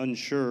I was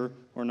unsure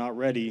or not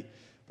ready,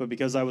 but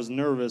because I was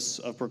nervous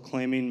of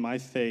proclaiming my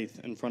faith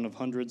in front of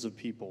hundreds of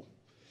people.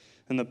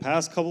 In the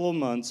past couple of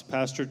months,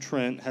 Pastor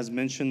Trent has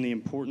mentioned the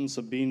importance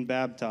of being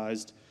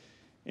baptized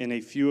in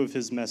a few of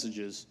his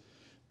messages.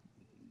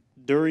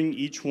 During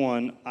each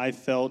one, I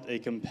felt a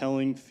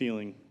compelling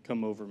feeling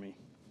come over me.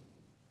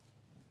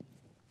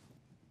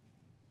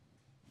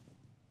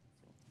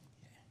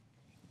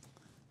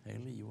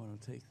 Haley, you want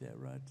to take that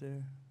right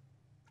there?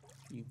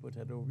 You can put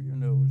that over your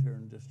nose here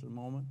in just a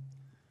moment.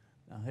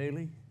 Now,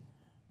 Haley,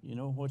 you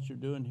know what you're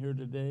doing here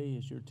today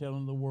is you're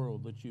telling the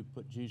world that you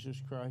put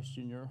Jesus Christ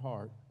in your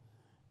heart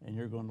and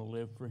you're going to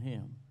live for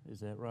him. Is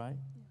that right?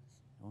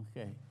 Yes.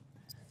 Okay.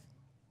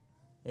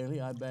 Haley,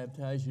 I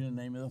baptize you in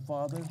the name of the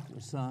Father, the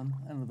Son,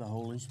 and of the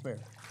Holy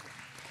Spirit.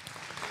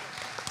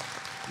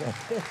 I'll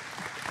take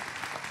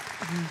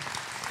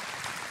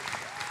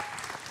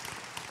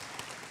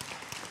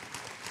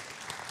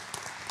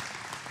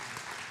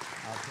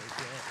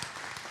that.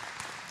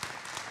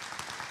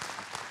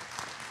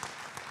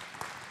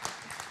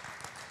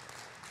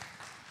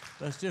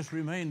 Let's just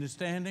remain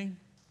standing.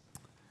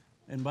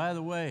 And by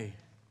the way,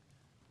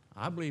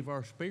 I believe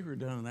our speaker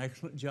done an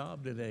excellent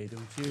job today,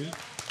 don't you?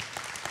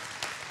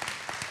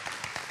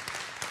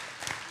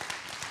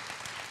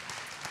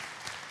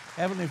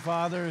 Heavenly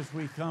Father, as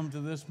we come to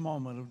this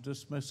moment of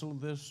dismissal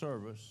of this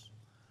service,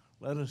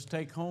 let us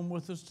take home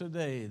with us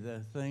today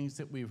the things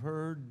that we've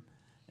heard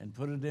and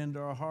put it into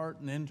our heart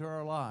and into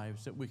our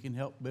lives that we can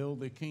help build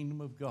the kingdom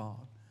of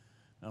God.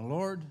 Now,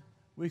 Lord,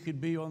 we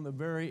could be on the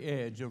very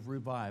edge of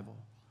revival.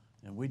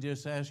 And we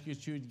just ask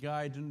that you'd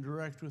guide and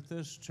direct with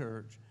this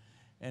church.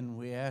 And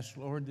we ask,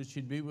 Lord, that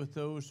you'd be with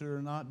those that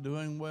are not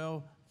doing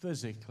well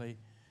physically.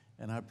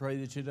 And I pray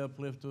that you'd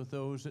uplift with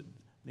those that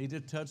need a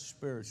touch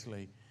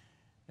spiritually.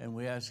 And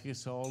we ask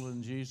this all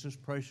in Jesus'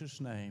 precious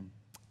name.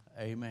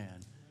 Amen.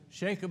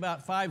 Shake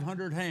about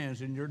 500 hands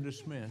and you're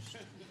dismissed.